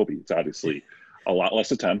higher than Obi. It's obviously a lot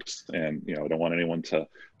less attempts, and I don't want anyone to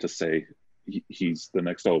say he's the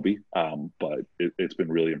next Obi, but it's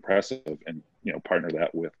been really impressive. And partner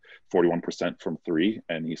that with 41% from three,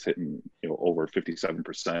 and he's hitting over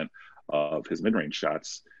 57% of his mid-range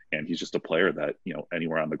shots, and he's just a player that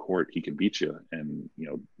anywhere on the court he can beat you, and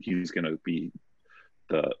he's going to be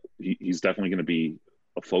he's definitely going to be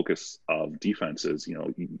a focus of defenses,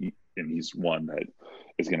 and he's one that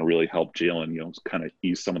is going to really help Jalen, kind of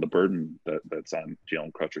ease some of the burden that's on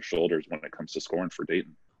Jalen Crutcher's shoulders when it comes to scoring for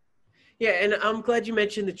Dayton. Yeah, and I'm glad you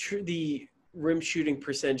mentioned the rim shooting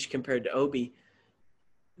percentage compared to Obi.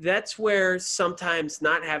 That's where sometimes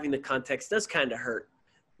not having the context does kind of hurt.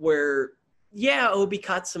 Where, yeah, Obi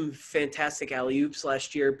caught some fantastic alley-oops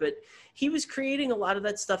last year, but he was creating a lot of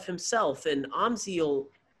that stuff himself. And Amzil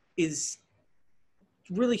is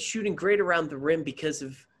really shooting great around the rim because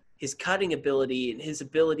of his cutting ability and his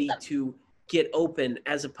ability to get open,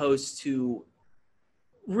 as opposed to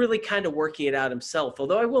really kind of working it out himself.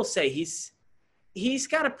 Although I will say he's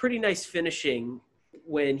got a pretty nice finishing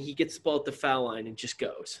when he gets the ball at the foul line and just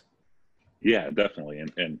goes. Yeah, definitely.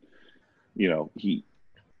 And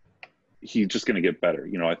he's just going to get better.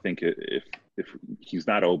 I think if he's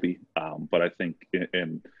not Obi, but I think,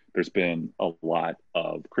 and there's been a lot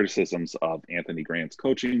of criticisms of Anthony Grant's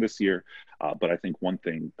coaching this year. But I think one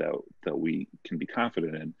thing that we can be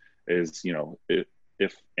confident in is,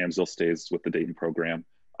 if Amzil stays with the Dayton program,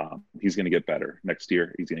 he's going to get better next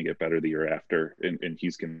year. He's going to get better the year after, and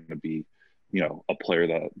he's going to be, a player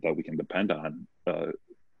that we can depend on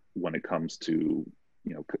when it comes to,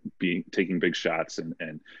 taking big shots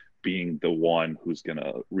and being the one who's going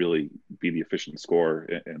to really be the efficient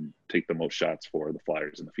scorer and take the most shots for the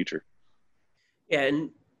Flyers in the future. Yeah,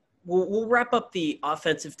 and we'll wrap up the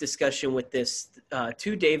offensive discussion with this.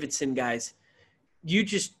 Two Davidson guys. You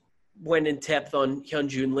just went in depth on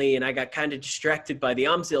Hyunjun Lee, and I got kind of distracted by the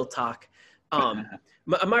Amzil talk.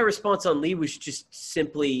 My response on Lee was just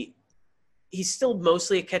simply, he's still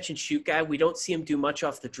mostly a catch and shoot guy. We don't see him do much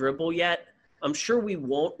off the dribble yet. I'm sure we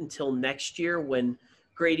won't until next year when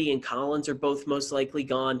Grady and Collins are both most likely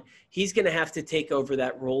gone. He's going to have to take over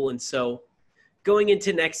that role. And so going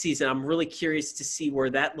into next season, I'm really curious to see where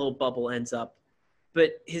that little bubble ends up.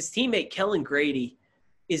 But his teammate, Kellen Grady,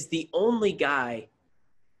 is the only guy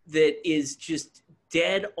that is just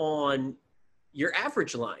dead on your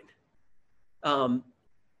average line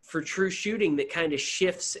for true shooting that kind of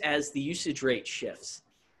shifts as the usage rate shifts.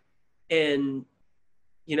 And,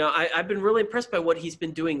 you know, I've been really impressed by what he's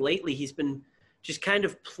been doing lately. He's been just kind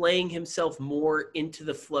of playing himself more into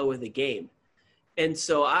the flow of the game. And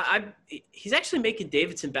so he's actually making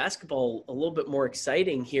Davidson basketball a little bit more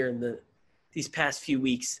exciting here in these past few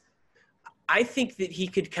weeks. I think that he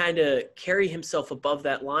could kind of carry himself above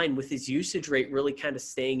that line with his usage rate really kind of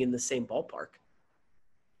staying in the same ballpark.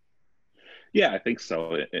 Yeah, I think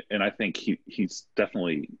so. And I think he's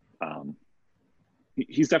definitely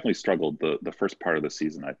struggled the first part of the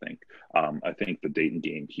season, I think. I think the Dayton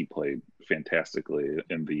game, he played fantastically.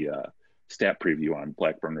 In the stat preview on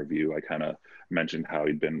Blackburn Review, I kind of mentioned how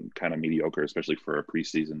he'd been kind of mediocre, especially for a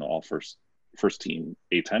preseason all first team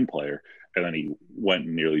A-10 player. And then he went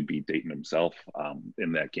and nearly beat Dayton himself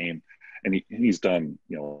in that game. And he's done,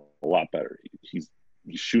 you know, a lot better. He's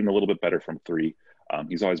shooting a little bit better from three.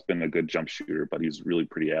 He's always been a good jump shooter, but he's really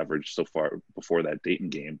pretty average so far before that Dayton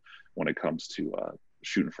game when it comes to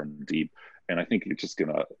shooting from deep. And I think it's just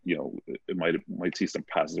gonna, you know, it might see some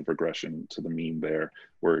positive regression to the mean there,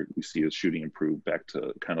 where we see his shooting improve back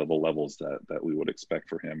to kind of the levels that we would expect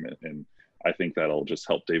for him. And I think that'll just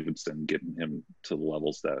help Davidson getting him to the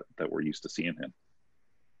levels that we're used to seeing him.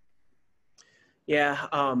 Yeah.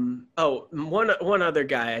 One other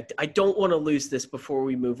guy. I don't want to lose this before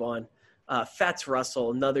we move on. Fats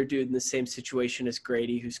Russell, another dude in the same situation as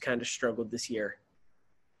Grady, who's kind of struggled this year.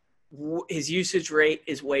 His usage rate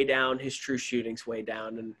is way down. His true shooting's way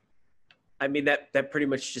down. And I mean, that pretty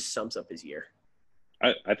much just sums up his year.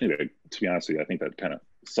 I think that, to be honest with you, I think that kind of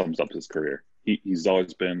sums up his career. He's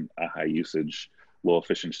always been a high usage, low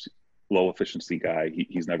efficiency guy.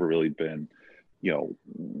 He's never really been, you know,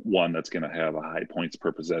 one that's going to have a high points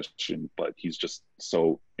per possession, but he's just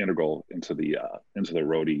so integral into the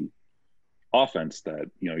roadie offense that,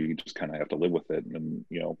 you know, you just kind of have to live with it. And,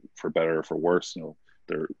 you know, for better or for worse, you know,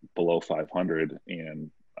 they're below 500.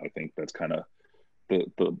 And I think that's kind of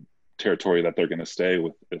the territory that they're going to stay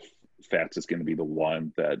with, if Fats is going to be the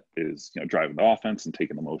one that is, you know, driving the offense and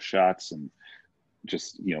taking the most shots. And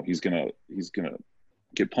just, you know, he's going to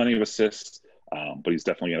get plenty of assists, but he's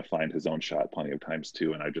definitely going to find his own shot plenty of times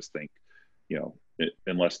too. And I just think, you know,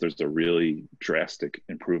 unless there's a really drastic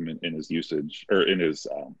improvement in his usage or in his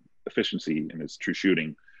efficiency and his true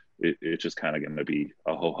shooting, it's just kind of going to be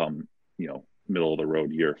a ho-hum, you know, middle of the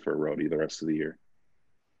road year for Rhodey the rest of the year.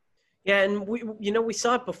 Yeah, and we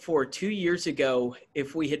saw it before. 2 years ago,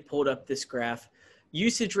 if we had pulled up this graph,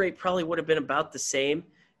 usage rate probably would have been about the same,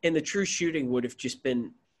 and the true shooting would have just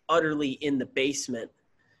been utterly in the basement.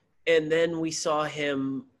 And then we saw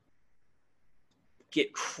him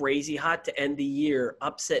get crazy hot to end the year,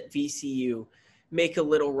 upset VCU, make a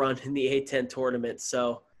little run in the A-10 tournament.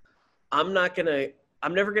 So I'm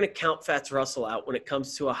never going to count Fats Russell out when it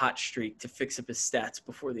comes to a hot streak to fix up his stats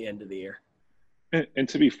before the end of the year. And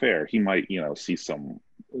to be fair, he might, you know, see some,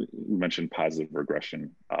 we mentioned positive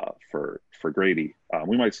regression for Grady.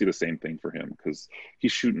 We might see the same thing for him because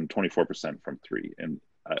he's shooting 24% from three. And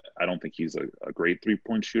I don't think he's a great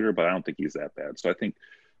 3-point shooter, but I don't think he's that bad. So I think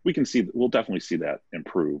we'll definitely see that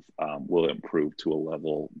improve. Will improve to a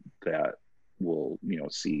level that will, you know,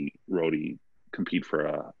 see Rhodey compete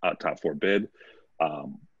for a top 4 bid.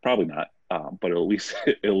 Probably not, but at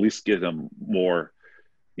least get him more,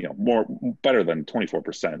 you know, more better than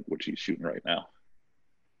 24%, which he's shooting right now.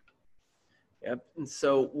 Yep. And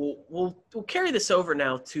so we'll carry this over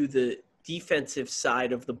now to the defensive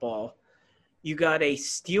side of the ball. You got a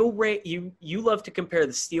steal rate. You love to compare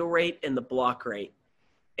the steal rate and the block rate.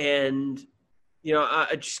 And, you know,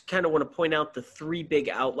 I just kind of want to point out the 3 big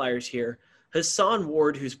outliers here. Hassan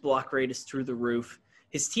Ward, whose block rate is through the roof.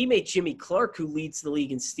 His teammate Jimmy Clark, who leads the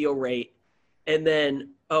league in steal rate. And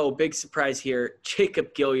then, big surprise here,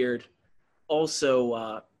 Jacob Gilliard,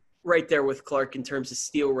 also right there with Clark in terms of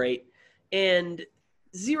steal rate. And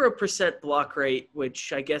 0% block rate,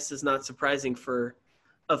 which I guess is not surprising for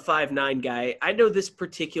a 5'9" guy. I know this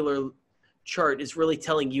particular chart is really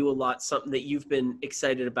telling you a lot, something that you've been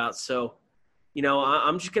excited about. So,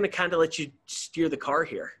 I'm just going to kind of let you steer the car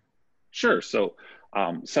here. Sure. So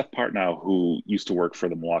Seth Partnow, who used to work for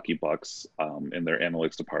the Milwaukee Bucks in their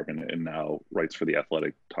analytics department and now writes for The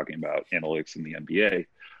Athletic, talking about analytics in the NBA,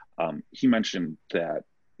 he mentioned that,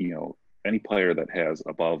 any player that has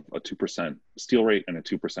above a 2% steal rate and a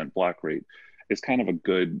 2% block rate is kind of a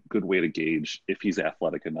good way to gauge if he's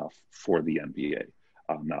athletic enough for the NBA.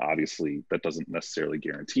 Now, obviously, that doesn't necessarily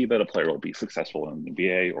guarantee that a player will be successful in the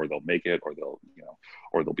NBA, or they'll make it, or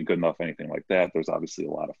or they'll be good enough, anything like that. There's obviously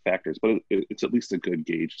a lot of factors, but it's at least a good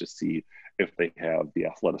gauge to see if they have the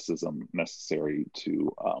athleticism necessary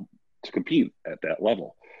to compete at that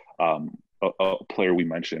level. A player we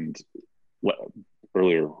mentioned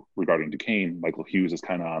earlier regarding Duquesne, Michael Hughes, is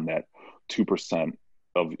kind of on that 2%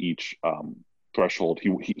 of each threshold.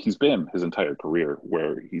 He's been his entire career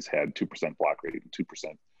where he's had 2% block rate and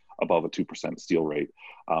 2% above a 2% steal rate.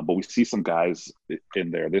 But we see some guys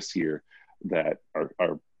in there this year that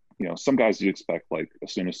are some guys you expect, like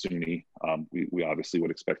Sunni. We obviously would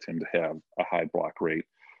expect him to have a high block rate.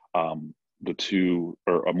 The two,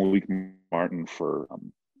 or Malik Martin for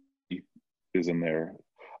is in there.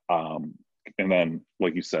 And then,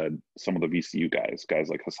 like you said, some of the VCU guys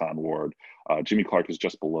like Hassan Ward. Jimmy Clark is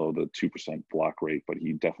just below the 2% block rate, but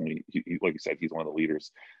he definitely, like you said, he's one of the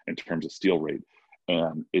leaders in terms of steal rate.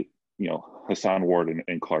 And Hassan Ward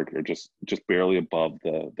and Clark are just barely above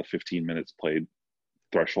the 15 minutes played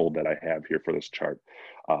threshold that I have here for this chart.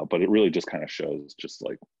 But it really just kind of shows just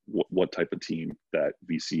like what type of team that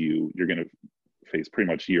VCU you're going to face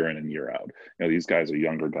pretty much year in and year out. These guys are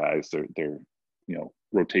younger guys. They're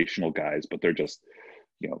rotational guys, but they're just,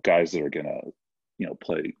 guys that are going to,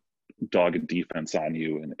 play dogged defense on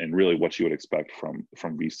you and really what you would expect from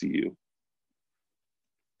VCU.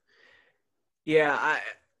 Yeah,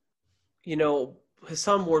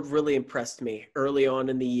 Hassan Ward really impressed me early on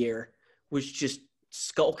in the year, was just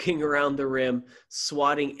skulking around the rim,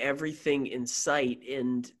 swatting everything in sight.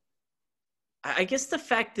 And I guess the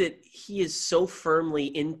fact that he is so firmly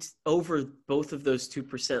in over both of those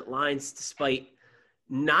 2% lines, despite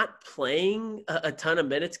not playing a ton of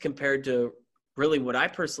minutes compared to really what I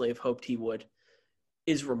personally have hoped he would,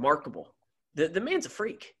 is remarkable. The man's a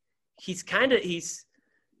freak. He's kind of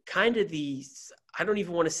the, I don't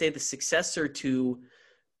even want to say the successor to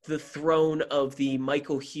the throne of the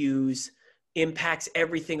Michael Hughes, impacts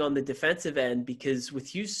everything on the defensive end, because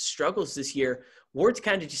with Hughes' struggles this year, Ward's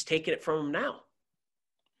kind of just taking it from him now.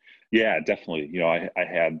 Yeah, definitely. I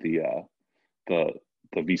had the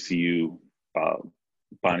VCU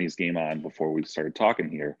Bonnie's game on before we started talking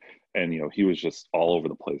here, and he was just all over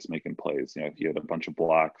the place making plays. He had a bunch of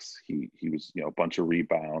blocks. He was a bunch of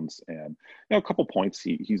rebounds, and a couple points.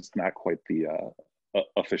 He's not quite the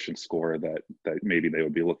efficient scorer that maybe they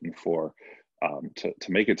would be looking for to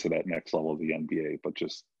make it to that next level of the NBA. But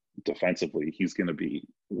just defensively, he's going to be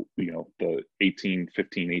the 15,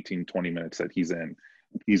 18, 20 minutes that he's in,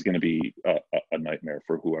 he's going to be a nightmare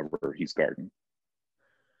for whoever he's guarding.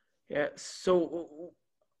 Yeah. So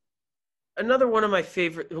another one of my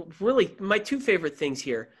favorite, really my two favorite things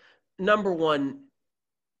here. Number one,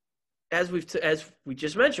 as we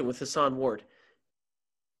just mentioned with Hassan Ward,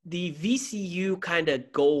 the VCU kind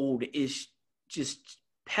of gold is just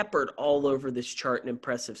peppered all over this chart in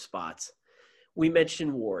impressive spots. We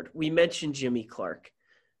mentioned Ward. We mentioned Jimmy Clark.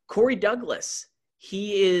 Corey Douglas,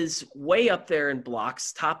 he is way up there in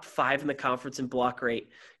blocks, top 5 in the conference in block rate,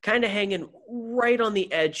 kind of hanging right on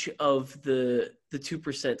the edge of the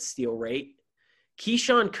 2% steal rate.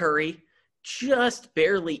 Keyshawn Curry, just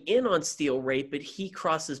barely in on steal rate, but he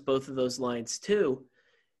crosses both of those lines too.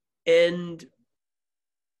 And,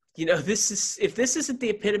 if this isn't the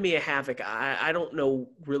epitome of havoc, I don't know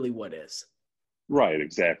really what is. Right,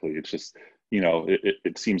 exactly. It's just,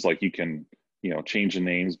 it seems like you can, change the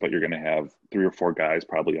names, but you're going to have 3 or 4 guys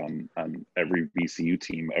probably on every VCU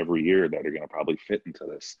team every year that are going to probably fit into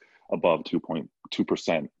this above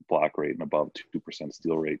 2.2% block rate and above 2%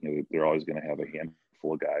 steal rate. They're always going to have a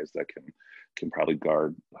handful of guys that can probably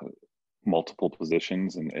guard multiple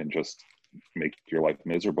positions and just make your life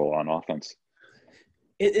miserable on offense.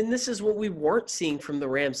 And this is what we weren't seeing from the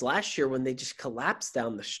Rams last year when they just collapsed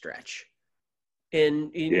down the stretch.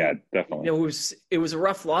 And yeah, definitely. It was a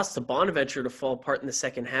rough loss to Bonaventure to fall apart in the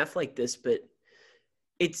second half like this, but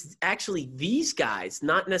it's actually these guys,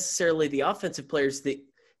 not necessarily the offensive players, that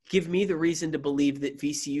give me the reason to believe that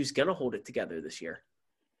VCU is going to hold it together this year.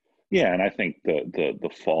 Yeah, and I think the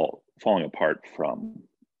falling apart from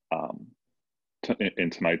in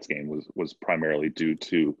tonight's game was primarily due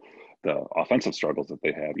to the offensive struggles that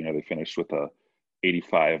they had. They finished with a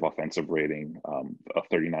 85 offensive rating, a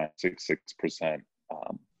 39.66%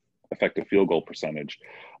 effective field goal percentage.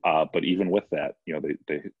 But even with that,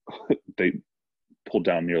 they pulled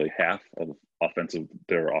down nearly half of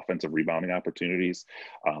their offensive rebounding opportunities.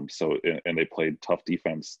 And they played tough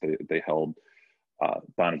defense. They held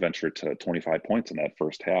Bonaventure to 25 points in that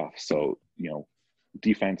first half. So,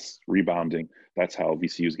 defense, rebounding, that's how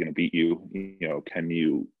VCU is going to beat you. Can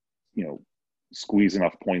you squeeze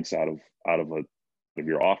enough points out of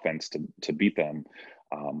your offense to beat them?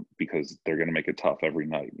 Because they're going to make it tough every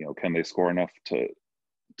night. Can they score enough to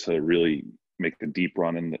really make the deep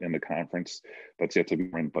run in the conference? That's yet to be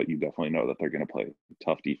run, but you definitely know that they're going to play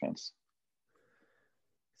tough defense.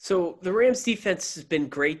 So the Rams defense has been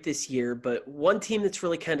great this year, but one team that's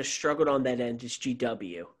really kind of struggled on that end is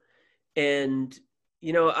GW. And,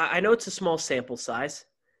 I know it's a small sample size,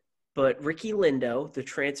 but Ricky Lindo, the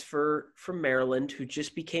transfer from Maryland who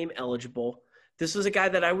just became eligible, this was a guy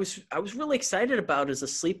that I was really excited about as a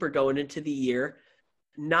sleeper going into the year,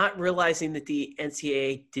 not realizing that the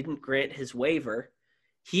NCAA didn't grant his waiver.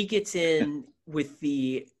 He gets in with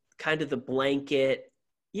the kind of the blanket,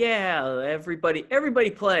 everybody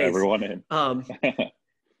plays. Everyone in.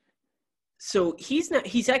 So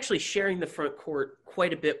he's actually sharing the front court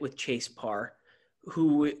quite a bit with Chase Parr,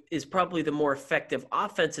 who is probably the more effective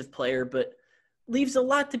offensive player, but leaves a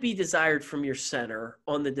lot to be desired from your center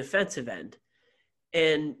on the defensive end.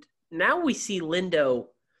 And now we see Lindo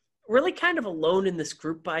really kind of alone in this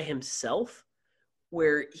group by himself,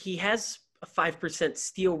 where he has a 5%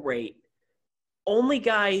 steal rate. Only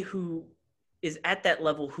guy who is at that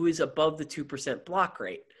level who is above the 2% block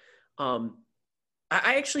rate. I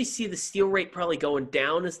actually see the steal rate probably going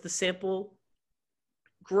down as the sample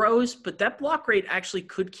grows, but that block rate actually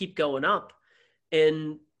could keep going up.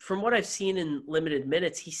 And from what I've seen in limited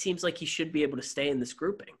minutes, he seems like he should be able to stay in this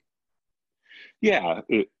grouping. Yeah,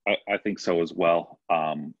 I think so as well.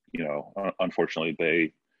 Unfortunately,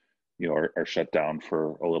 they, are shut down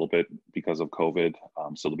for a little bit because of COVID.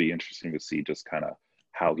 So it'll be interesting to see just kind of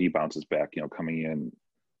how he bounces back, coming in,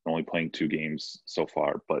 only playing 2 games so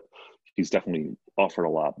far, but he's definitely offered a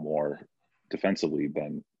lot more defensively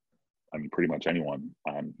than, pretty much anyone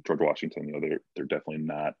on George Washington. They're definitely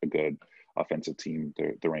not a good offensive team.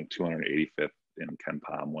 They're ranked 285th in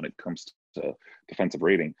KenPom when it comes to defensive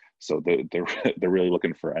rating. So they're really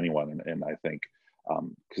looking for anyone, and I think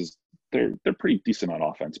because they're pretty decent on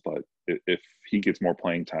offense, but if he gets more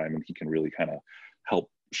playing time and he can really kind of help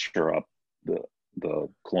shore up the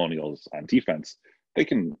Colonials on defense, they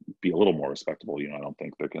can be a little more respectable. I don't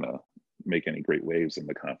think they're going to make any great waves in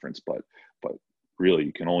the conference, but really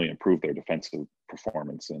you can only improve their defensive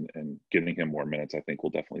performance, and giving him more minutes, I think,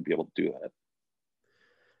 will definitely be able to do that.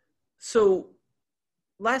 So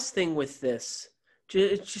last thing with this,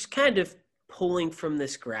 just kind of pulling from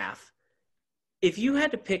this graph, if you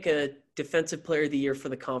had to pick a defensive player of the year for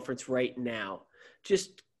the conference right now,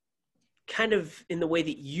 just kind of in the way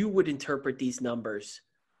that you would interpret these numbers,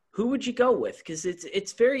 who would you go with? Because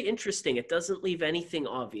it's very interesting. It doesn't leave anything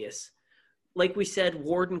obvious. Like we said,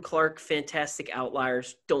 Ward and Clark, fantastic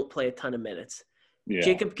outliers, don't play a ton of minutes. Yeah.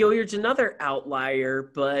 Jacob Gilliard's another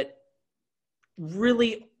outlier, but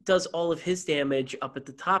really does all of his damage up at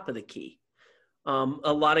the top of the key.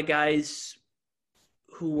 A lot of guys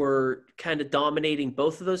who were kind of dominating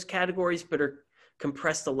both of those categories, but are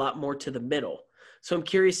compressed a lot more to the middle. So I'm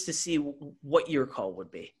curious to see what your call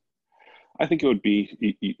would be. I think it would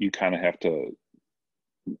be, you kind of have to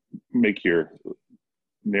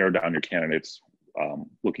narrow down your candidates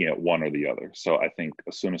looking at one or the other. So I think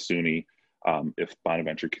Asunasuni, if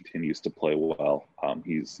Bonaventure continues to play well,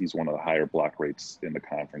 he's one of the higher block rates in the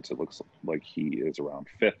conference. It looks like he is around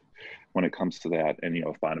 5th when it comes to that. And,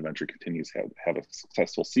 if Bonaventure continues to have a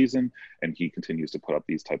successful season and he continues to put up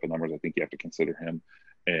these type of numbers, I think you have to consider him.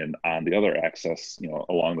 And on the other axis,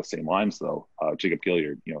 along the same lines, though, Jacob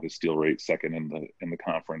Gilliard, his steal rate 2nd in the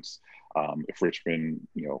conference. If Richmond,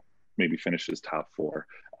 maybe finishes top 4,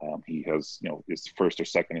 he has, his 1st or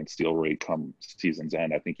 2nd in steal rate come season's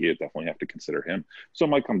end. I think you definitely have to consider him. So it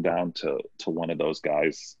might come down to one of those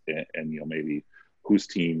guys, and maybe whose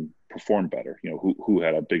team performed better, who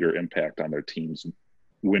had a bigger impact on their teams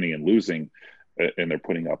winning and losing, and they're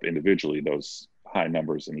putting up individually those high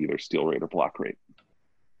numbers in either steal rate or block rate.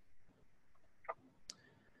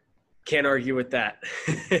 Can't argue with that.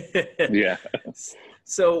 Yeah.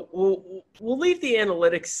 So we'll leave the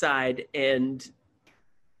analytics side and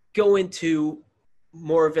go into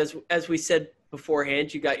more of, as we said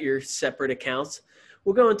beforehand, you got your separate accounts.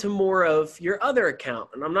 we'll go into more of your other account.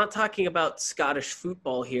 And I'm not talking about Scottish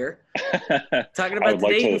football here. I'm talking I about would the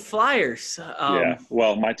like Dayton to. Flyers. Yeah.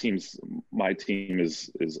 Well, my team is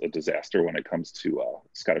a disaster when it comes to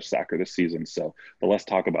Scottish soccer this season. So the less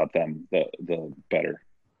talk about them, the better.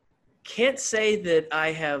 Can't say that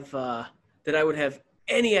that I would have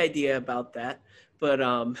any idea about that. But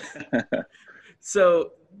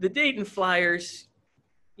so the Dayton Flyers,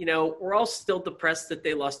 we're all still depressed that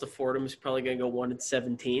they lost to Fordham. Is probably going to go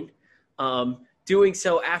 1-17. Doing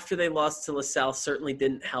so after they lost to LaSalle certainly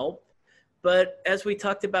didn't help. But as we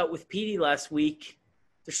talked about with Petey last week,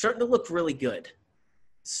 they're starting to look really good.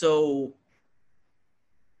 So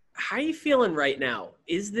how are you feeling right now?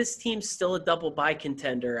 Is this team still a double bye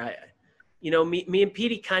contender? Me and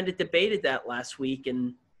Petey kind of debated that last week,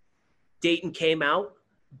 and Dayton came out,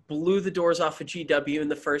 blew the doors off of GW in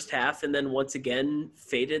the first half, and then once again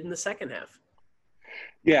faded in the second half.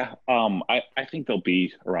 Yeah, I think they'll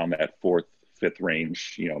be around that fourth, fifth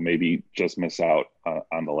range. Maybe just miss out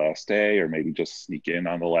on the last day, or maybe just sneak in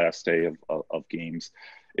on the last day of games.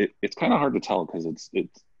 It's kind of hard to tell because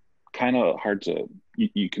it's kind of hard to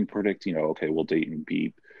you can predict. Okay, will Dayton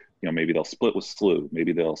beat? Maybe they'll split with SLU.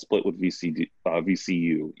 Maybe they'll split with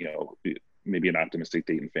VCU. Maybe an optimistic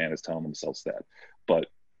Dayton fan is telling themselves that. But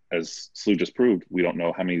as SLU just proved, we don't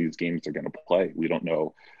know how many of these games they're going to play. We don't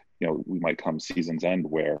know. We might come season's end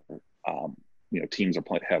where teams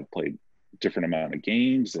have played different amount of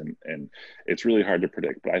games, and it's really hard to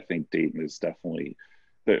predict. But I think Dayton is definitely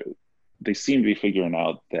they seem to be figuring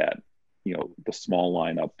out that the small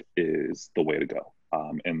lineup is the way to go.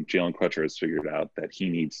 And Jalen Crutcher has figured out that he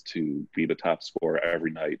needs to be the top scorer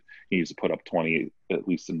every night. He needs to put up 20 at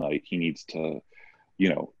least a night. He needs to,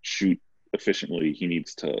 shoot efficiently. He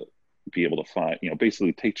needs to be able to find,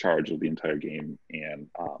 basically take charge of the entire game and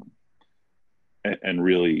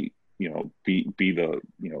really, be the,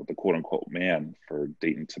 the quote unquote man for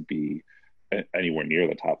Dayton to be anywhere near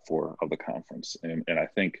the top four of the conference. And I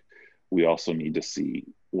think we also need to see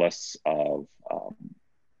less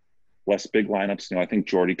big lineups. I think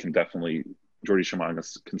Jordy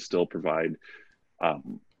Shamangas can still provide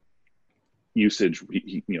usage.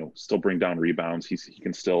 He still bring down rebounds. He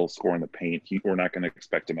can still score in the paint. We're not going to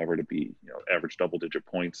expect him ever to be average double-digit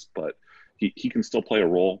points, but he can still play a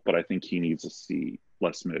role. But I think he needs to see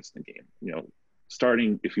less minutes in the game.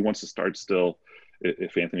 Starting, if he wants to start still,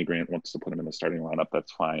 if Anthony Grant wants to put him in the starting lineup,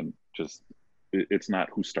 that's fine. Just it's not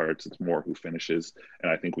who starts; it's more who finishes.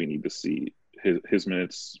 And I think we need to see his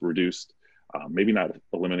minutes reduced. Maybe not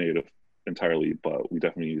eliminated entirely, but we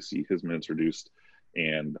definitely need to see his minutes reduced.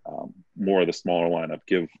 And more of the smaller lineup,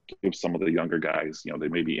 give some of the younger guys, they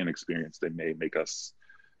may be inexperienced, they may make us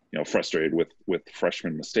frustrated with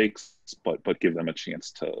freshman mistakes, but give them a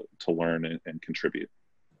chance to learn and contribute.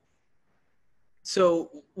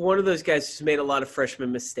 So one of those guys who's made a lot of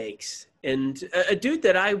freshman mistakes, and a dude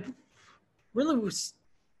that I really was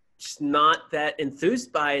just not that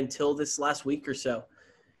enthused by until this last week or so,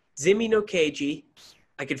 Zimi Nokeji.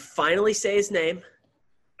 I could finally say his name.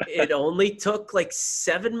 It only took like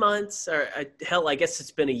 7 months, or hell, I guess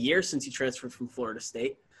it's been a year since he transferred from Florida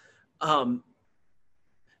State. To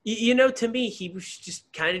me, he was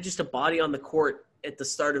just kind of just a body on the court at the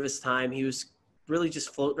start of his time. He was really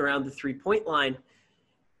just floating around the three-point line.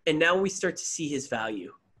 And now we start to see his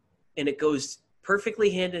value. And it goes perfectly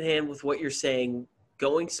hand in hand with what you're saying,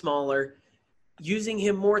 going smaller, using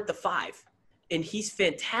him more at the 5. And he's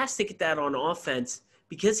fantastic at that on offense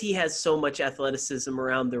because he has so much athleticism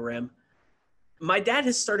around the rim. My dad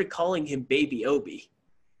has started calling him Baby Obi.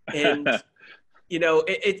 And,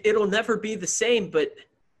 it'll never be the same, but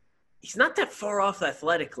he's not that far off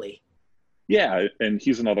athletically. Yeah, and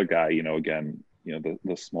he's another guy, again,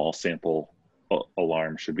 the small sample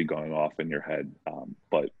alarm should be going off in your head.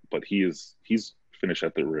 But he's finished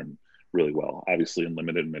at the rim really well. Obviously in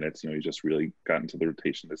limited minutes, he just really got into the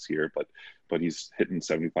rotation this year, but he's hitting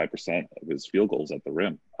 75% of his field goals at the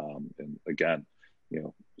rim. And again,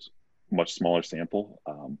 much smaller sample,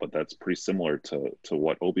 but that's pretty similar to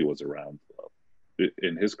what Obi was around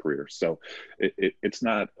in his career. So it's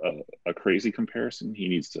not a crazy comparison. He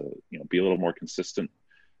needs to, be a little more consistent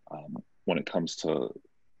when it comes to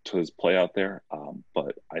his play out there.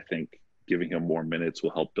 But I think giving him more minutes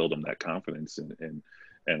will help build him that confidence and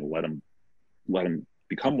let him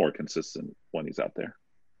become more consistent when he's out there.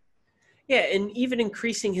 Yeah, and even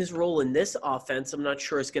increasing his role in this offense, I'm not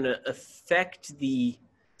sure is going to affect the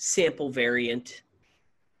sample variant.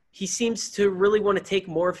 He seems to really want to take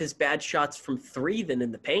more of his bad shots from 3 than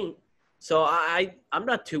in the paint. So I'm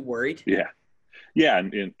not too worried. Yeah. Yeah,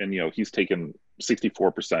 and he's taken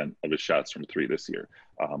 64% of his shots from three this year.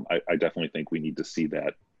 I definitely think we need to see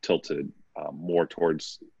that tilted more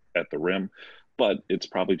towards at the rim, but it's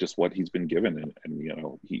probably just what he's been given.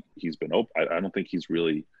 And he's been open. I don't think he's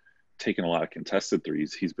really taken a lot of contested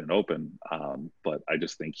threes. He's been open, but I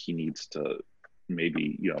just think he needs to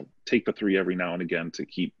maybe, take the three every now and again to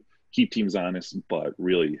keep teams honest, but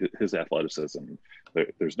really his athleticism,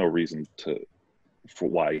 there's no reason for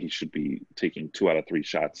why he should be taking 2 out of 3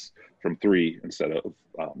 shots from three instead of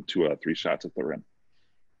 2 out of 3 shots at the rim.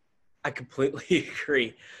 I completely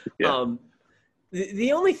agree. Yeah.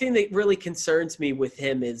 The only thing that really concerns me with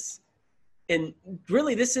him is, and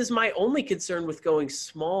really this is my only concern with going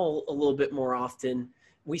small a little bit more often.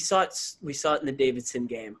 We saw it in the Davidson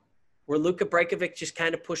game where Luka Brajkovic just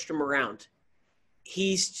kind of pushed him around.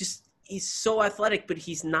 He's so athletic, but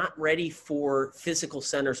he's not ready for physical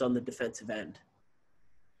centers on the defensive end.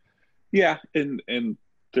 Yeah, and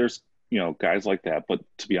there's guys like that, but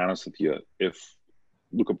to be honest with you, if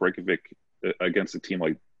Luka Brajkovic against a team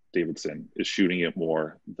like Davidson is shooting it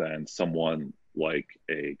more than someone like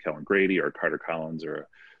a Kellen Grady or Carter Collins or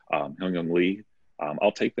Hyung Lee,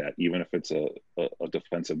 I'll take that, even if it's a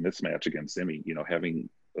defensive mismatch against Simi. Having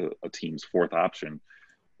a team's fourth option,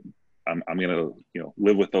 I'm going to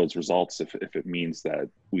live with those results if it means that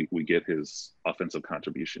we get his offensive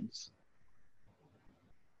contributions.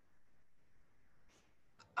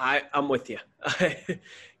 I'm with you. I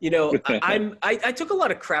took a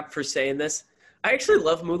lot of crap for saying this. I actually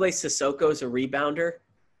love Mule Sissoko as a rebounder.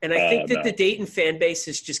 And I think that the Dayton fan base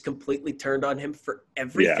has just completely turned on him for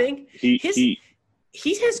everything. Yeah,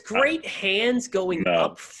 he has great hands going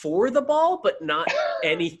up for the ball, but not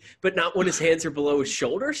when his hands are below his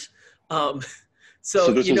shoulders. So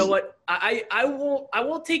you know what? I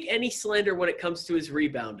won't take any slander when it comes to his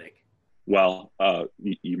rebounding. Well,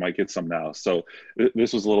 you might get some now. So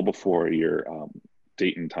this was a little before your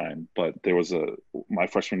Dayton time, but there was my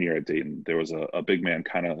freshman year at Dayton, there was a big man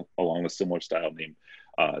kind of along a similar style named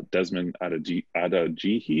Desmond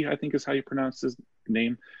Adajihi, I think is how you pronounce his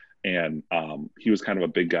name. And he was kind of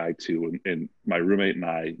a big guy too. And my roommate and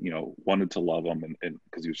I, wanted to love him and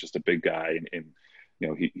because he was just a big guy and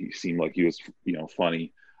he seemed like he was,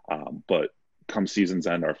 funny. But come season's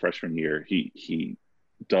end, our freshman year, my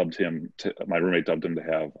roommate dubbed him to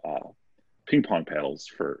have ping pong paddles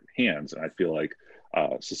for hands. And I feel like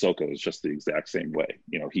Sissoko is just the exact same way.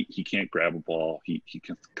 He can't grab a ball. He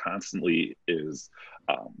constantly is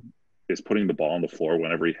putting the ball on the floor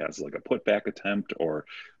whenever he has like a putback attempt, or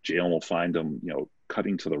Jalen will find him,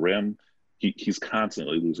 cutting to the rim. He's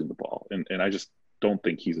constantly losing the ball. And I just don't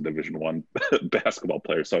think he's a Division I basketball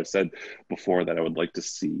player. So I said before that I would like to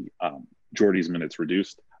see Jordy's minutes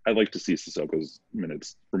reduced. I'd like to see Sissoko's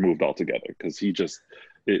minutes removed altogether because he kills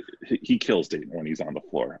Dayton when he's on the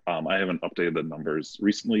floor. I haven't updated the numbers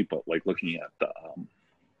recently, but like looking at the,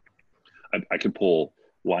 I can pull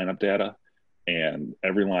lineup data, and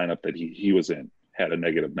every lineup that he was in had a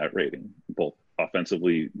negative net rating, both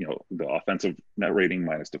offensively, the offensive net rating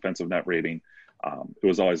minus defensive net rating. It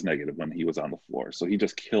was always negative when he was on the floor. So he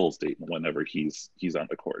just kills Dayton whenever he's on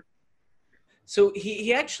the court. So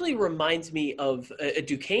he actually reminds me of a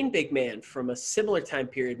Duquesne big man from a similar time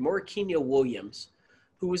period, Mauricinho Williams,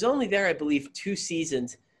 who was only there, I believe, 2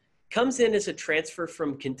 seasons, comes in as a transfer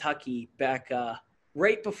from Kentucky back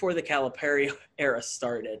right before the Calipari era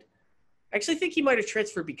started. I actually think he might have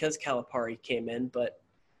transferred because Calipari came in, but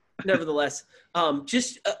nevertheless,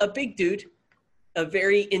 just a big dude, a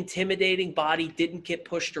very intimidating body, didn't get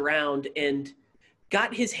pushed around, and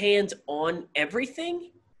got his hands on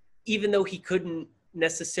everything, even though he couldn't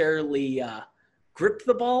necessarily grip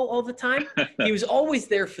the ball all the time. He was always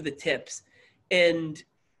there for the tips. And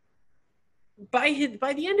by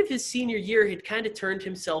the end of his senior year, he'd kind of turned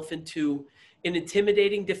himself into an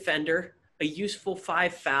intimidating defender, a useful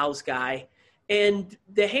 5 fouls guy, and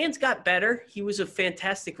the hands got better. He was a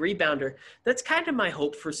fantastic rebounder. That's kind of my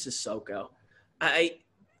hope for Sissoko.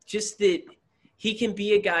 Just that he can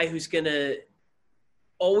be a guy who's going to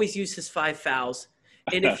always use his 5 fouls.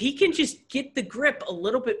 And if he can just get the grip a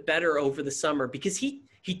little bit better over the summer, because he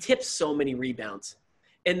tips so many rebounds.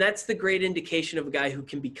 And that's the great indication of a guy who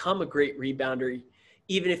can become a great rebounder,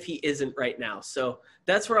 even if he isn't right now. So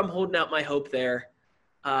that's where I'm holding out my hope there.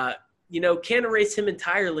 Can't erase him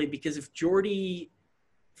entirely, because if Jordy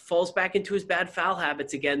falls back into his bad foul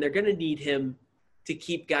habits again, they're going to need him to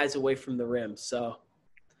keep guys away from the rim. So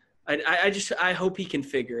I hope he can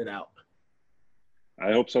figure it out.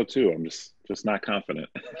 I hope so too. I'm just not confident.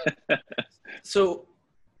 So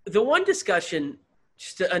the one discussion,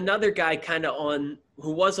 just another guy kind of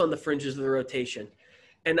who was on the fringes of the rotation,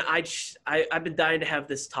 and I've been dying to have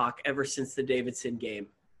this talk ever since the Davidson game.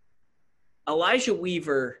 Elijah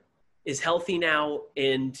Weaver is healthy now,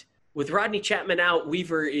 and with Rodney Chapman out,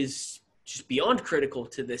 Weaver is just beyond critical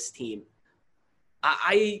to this team.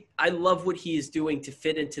 I love what he is doing to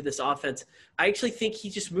fit into this offense. I actually think he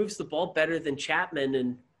just moves the ball better than Chapman,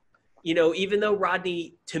 and even though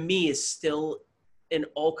Rodney to me is still an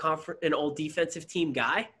all defensive team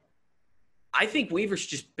guy, I think Weaver's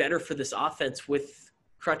just better for this offense with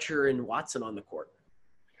Crutcher and Watson on the court.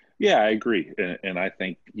 Yeah, I agree, and I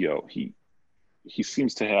think he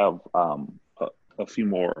seems to have a few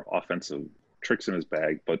more offensive tricks in his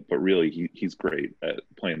bag, but really he's great at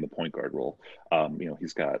playing the point guard role.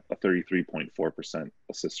 He's got a 33.4%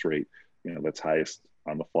 assist rate. That's highest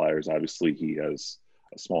on the Flyers. Obviously, he has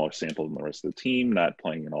a smaller sample than the rest of the team, not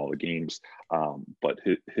playing in all the games. But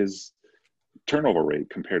his turnover rate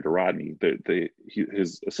compared to Rodney,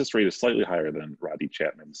 his assist rate is slightly higher than Rodney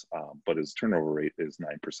Chapman's, but his turnover rate is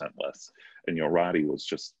 9% less. And Rodney was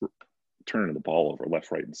just turning the ball over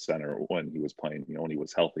left, right, and center when he was playing, when he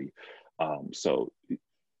was healthy. So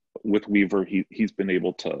with Weaver, he's been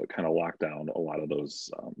able to kind of lock down a lot of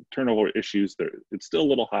those turnover issues. It's still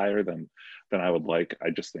a little higher than I would like. I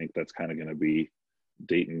just think that's kind of going to be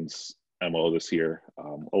Dayton's MO this year.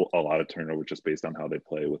 A lot of turnover just based on how they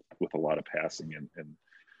play with a lot of passing and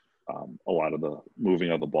a lot of the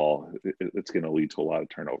moving of the ball. It's going to lead to a lot of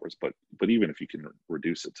turnovers. But even if you can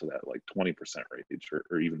reduce it to that like 20% range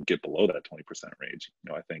or even get below that 20% range,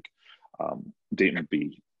 I think Dayton would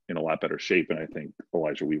be in a lot better shape. And I think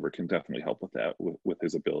Elijah Weaver can definitely help with that, with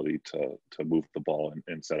his ability to move the ball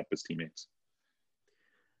and set up his teammates.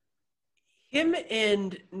 Him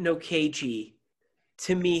and Nokeji,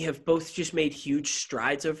 to me, have both just made huge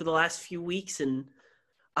strides over the last few weeks. And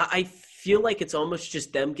I feel like it's almost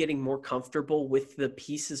just them getting more comfortable with the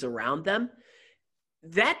pieces around them.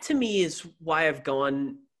 That, to me, is why I've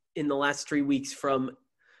gone in the last 3 weeks from,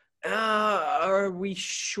 are we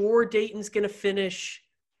sure Dayton's going to finish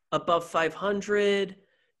above 500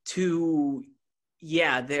 to,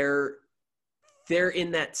 yeah, they're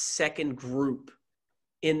in that second group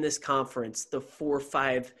in this conference, the 4,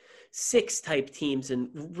 5, 6 type teams, and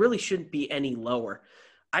really shouldn't be any lower.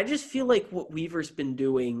 I just feel like what Weaver's been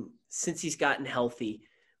doing since he's gotten healthy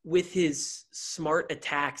with his smart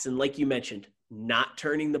attacks, and like you mentioned, not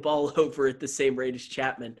turning the ball over at the same rate as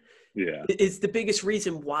Chapman, is the biggest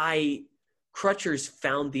reason why Crutcher's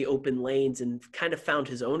found the open lanes and kind of found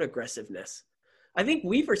his own aggressiveness. I think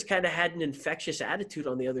Weaver's kind of had an infectious attitude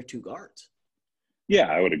on the other two guards. Yeah,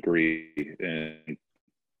 I would agree. And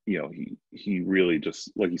he really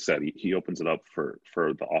just, like you said, he opens it up for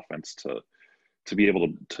the offense to be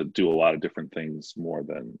able to do a lot of different things more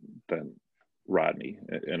than Rodney.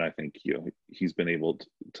 And I think he's been able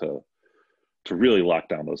to really lock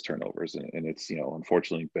down those turnovers. And it's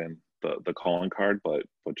unfortunately been the calling card, but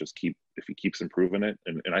just if he keeps improving it.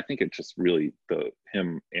 And I think it's just really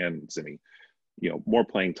him and Zinni, more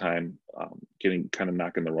playing time, getting kind of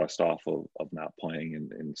knocking the rust off of not playing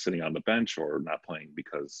and sitting on the bench or not playing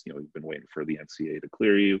because you've been waiting for the NCAA to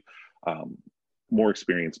clear you. More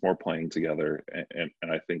experience, more playing together, and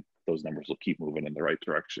I think those numbers will keep moving in the right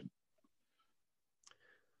direction.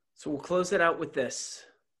 So we'll close it out with this.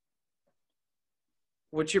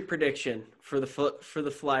 What's your prediction for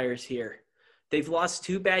the Flyers here? They've lost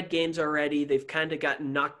 2 bad games already. They've kind of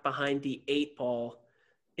gotten knocked behind the 8 ball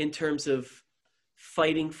in terms of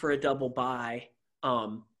fighting for a double bye.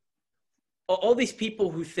 All these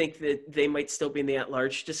people who think that they might still be in the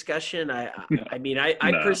at-large discussion, I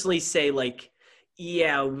personally say, like,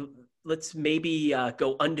 yeah, let's maybe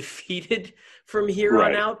go undefeated from here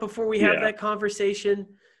on out before we have that conversation.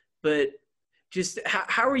 But just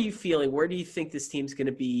how are you feeling? Where do you think this team's going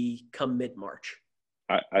to be come mid-March?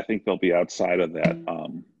 I think they'll be outside of that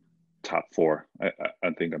top 4.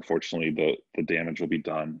 I think, unfortunately, the damage will be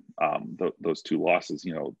done. Those 2 losses,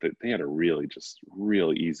 they had a really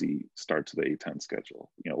easy start to the A-10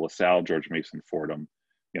 schedule. LaSalle, George Mason, Fordham,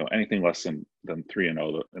 anything less than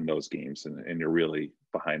 3-0 in those games, and you're really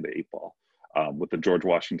behind the 8 ball. With the George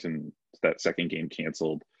Washington, that second game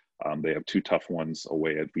canceled. They have 2 tough ones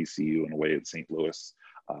away at VCU and away at St. Louis.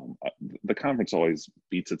 The conference always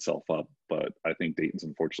beats itself up, but I think Dayton's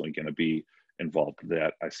unfortunately going to be involved in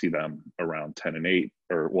that. I see them around 10-8,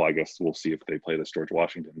 or well, I guess we'll see if they play this George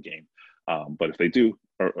Washington game. But if they do,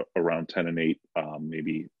 around 10-8,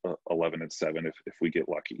 maybe 11-7 if we get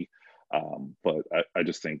lucky. But I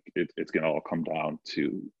just think it's going to all come down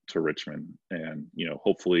to Richmond, and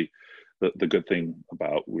hopefully the good thing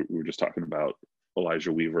about we were just talking about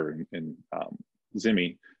Elijah Weaver and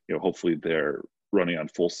Zimmy, hopefully they're running on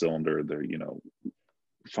full cylinder. They're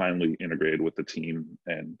finally integrated with the team,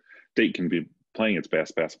 and Dayton can be playing its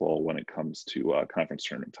best basketball when it comes to conference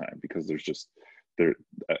tournament time, because there's just there.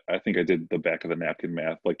 I think I did the back of the napkin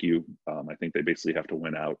math like you. I think they basically have to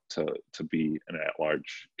win out to be an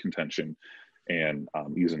at-large contention, and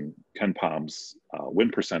using Ken Palm's win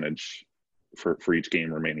percentage for each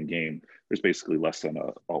remaining game, there's basically less than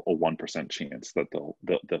a 1% chance that they'll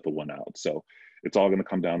win out. So it's all going to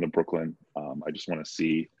come down to Brooklyn. I just want to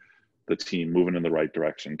see the team moving in the right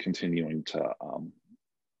direction, continuing to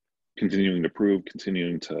prove,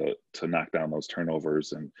 continuing to knock down those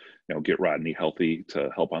turnovers, and get Rodney healthy to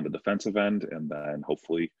help on the defensive end, and then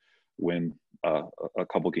hopefully win a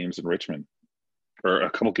couple games in Richmond, or a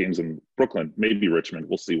couple games in Brooklyn, maybe Richmond.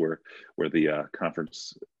 We'll see where the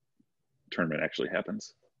conference tournament actually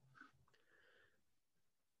happens.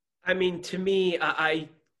 I mean, to me, I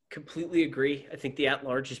completely agree. I think the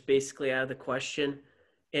at-large is basically out of the question.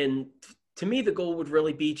 And to me, the goal would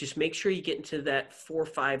really be just make sure you get into that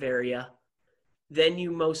 4-5 area. Then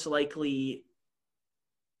you most likely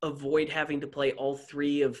avoid having to play all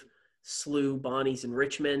three of SLU, Bonnie's, and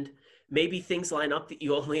Richmond. Maybe things line up that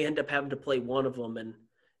you only end up having to play one of them. And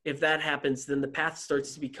if that happens, then the path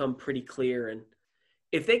starts to become pretty clear. And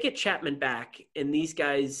if they get Chapman back and these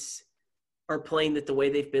guys are playing that the way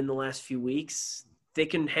they've been the last few weeks, they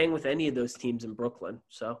can hang with any of those teams in Brooklyn.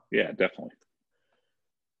 So yeah, definitely.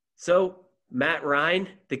 So Matt Rhein,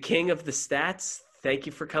 the king of the stats, thank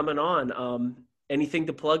you for coming on. Anything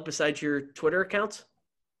to plug besides your Twitter accounts?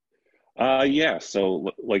 Yeah.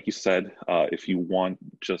 So like you said, if you want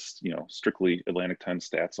just, strictly Atlantic 10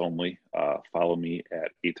 stats only, follow me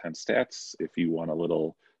at A10 stats. If you want a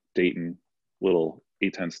little Dayton, little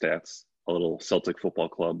A10 stats, a little Celtic football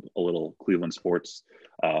club, a little Cleveland sports,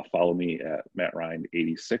 follow me at Matt Rhein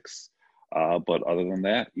 86. But other than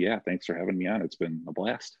that, yeah, thanks for having me on. It's been a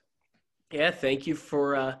blast. Yeah. Thank you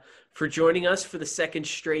for joining us for the second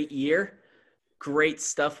straight year. Great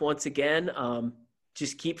stuff once again.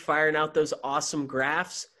 Just keep firing out those awesome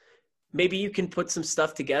graphs. Maybe you can put some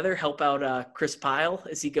stuff together, help out Chris Pyle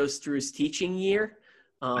as he goes through his teaching year.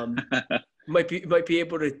 Might be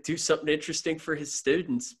able to do something interesting for his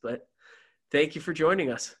students. But thank you for joining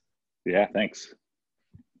us. Yeah, thanks.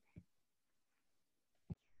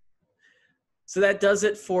 So that does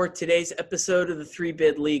it for today's episode of the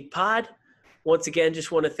 3-Bid League Pod. Once again,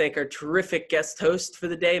 just want to thank our terrific guest host for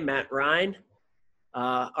the day, Matt Rhein.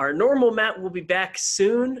 Our normal Matt will be back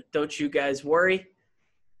soon. Don't you guys worry.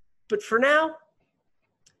 But for now,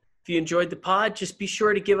 if you enjoyed the pod, just be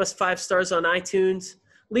sure to give us 5 stars on iTunes.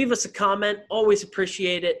 Leave us a comment. Always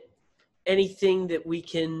appreciate it. Anything that we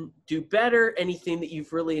can do better, anything that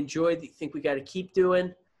you've really enjoyed that you think we got to keep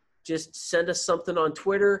doing, just send us something on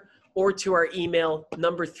Twitter or to our email,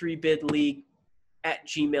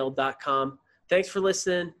 number3bidleague@gmail.com. Thanks for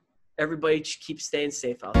listening. Everybody just keep staying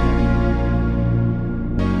safe out there.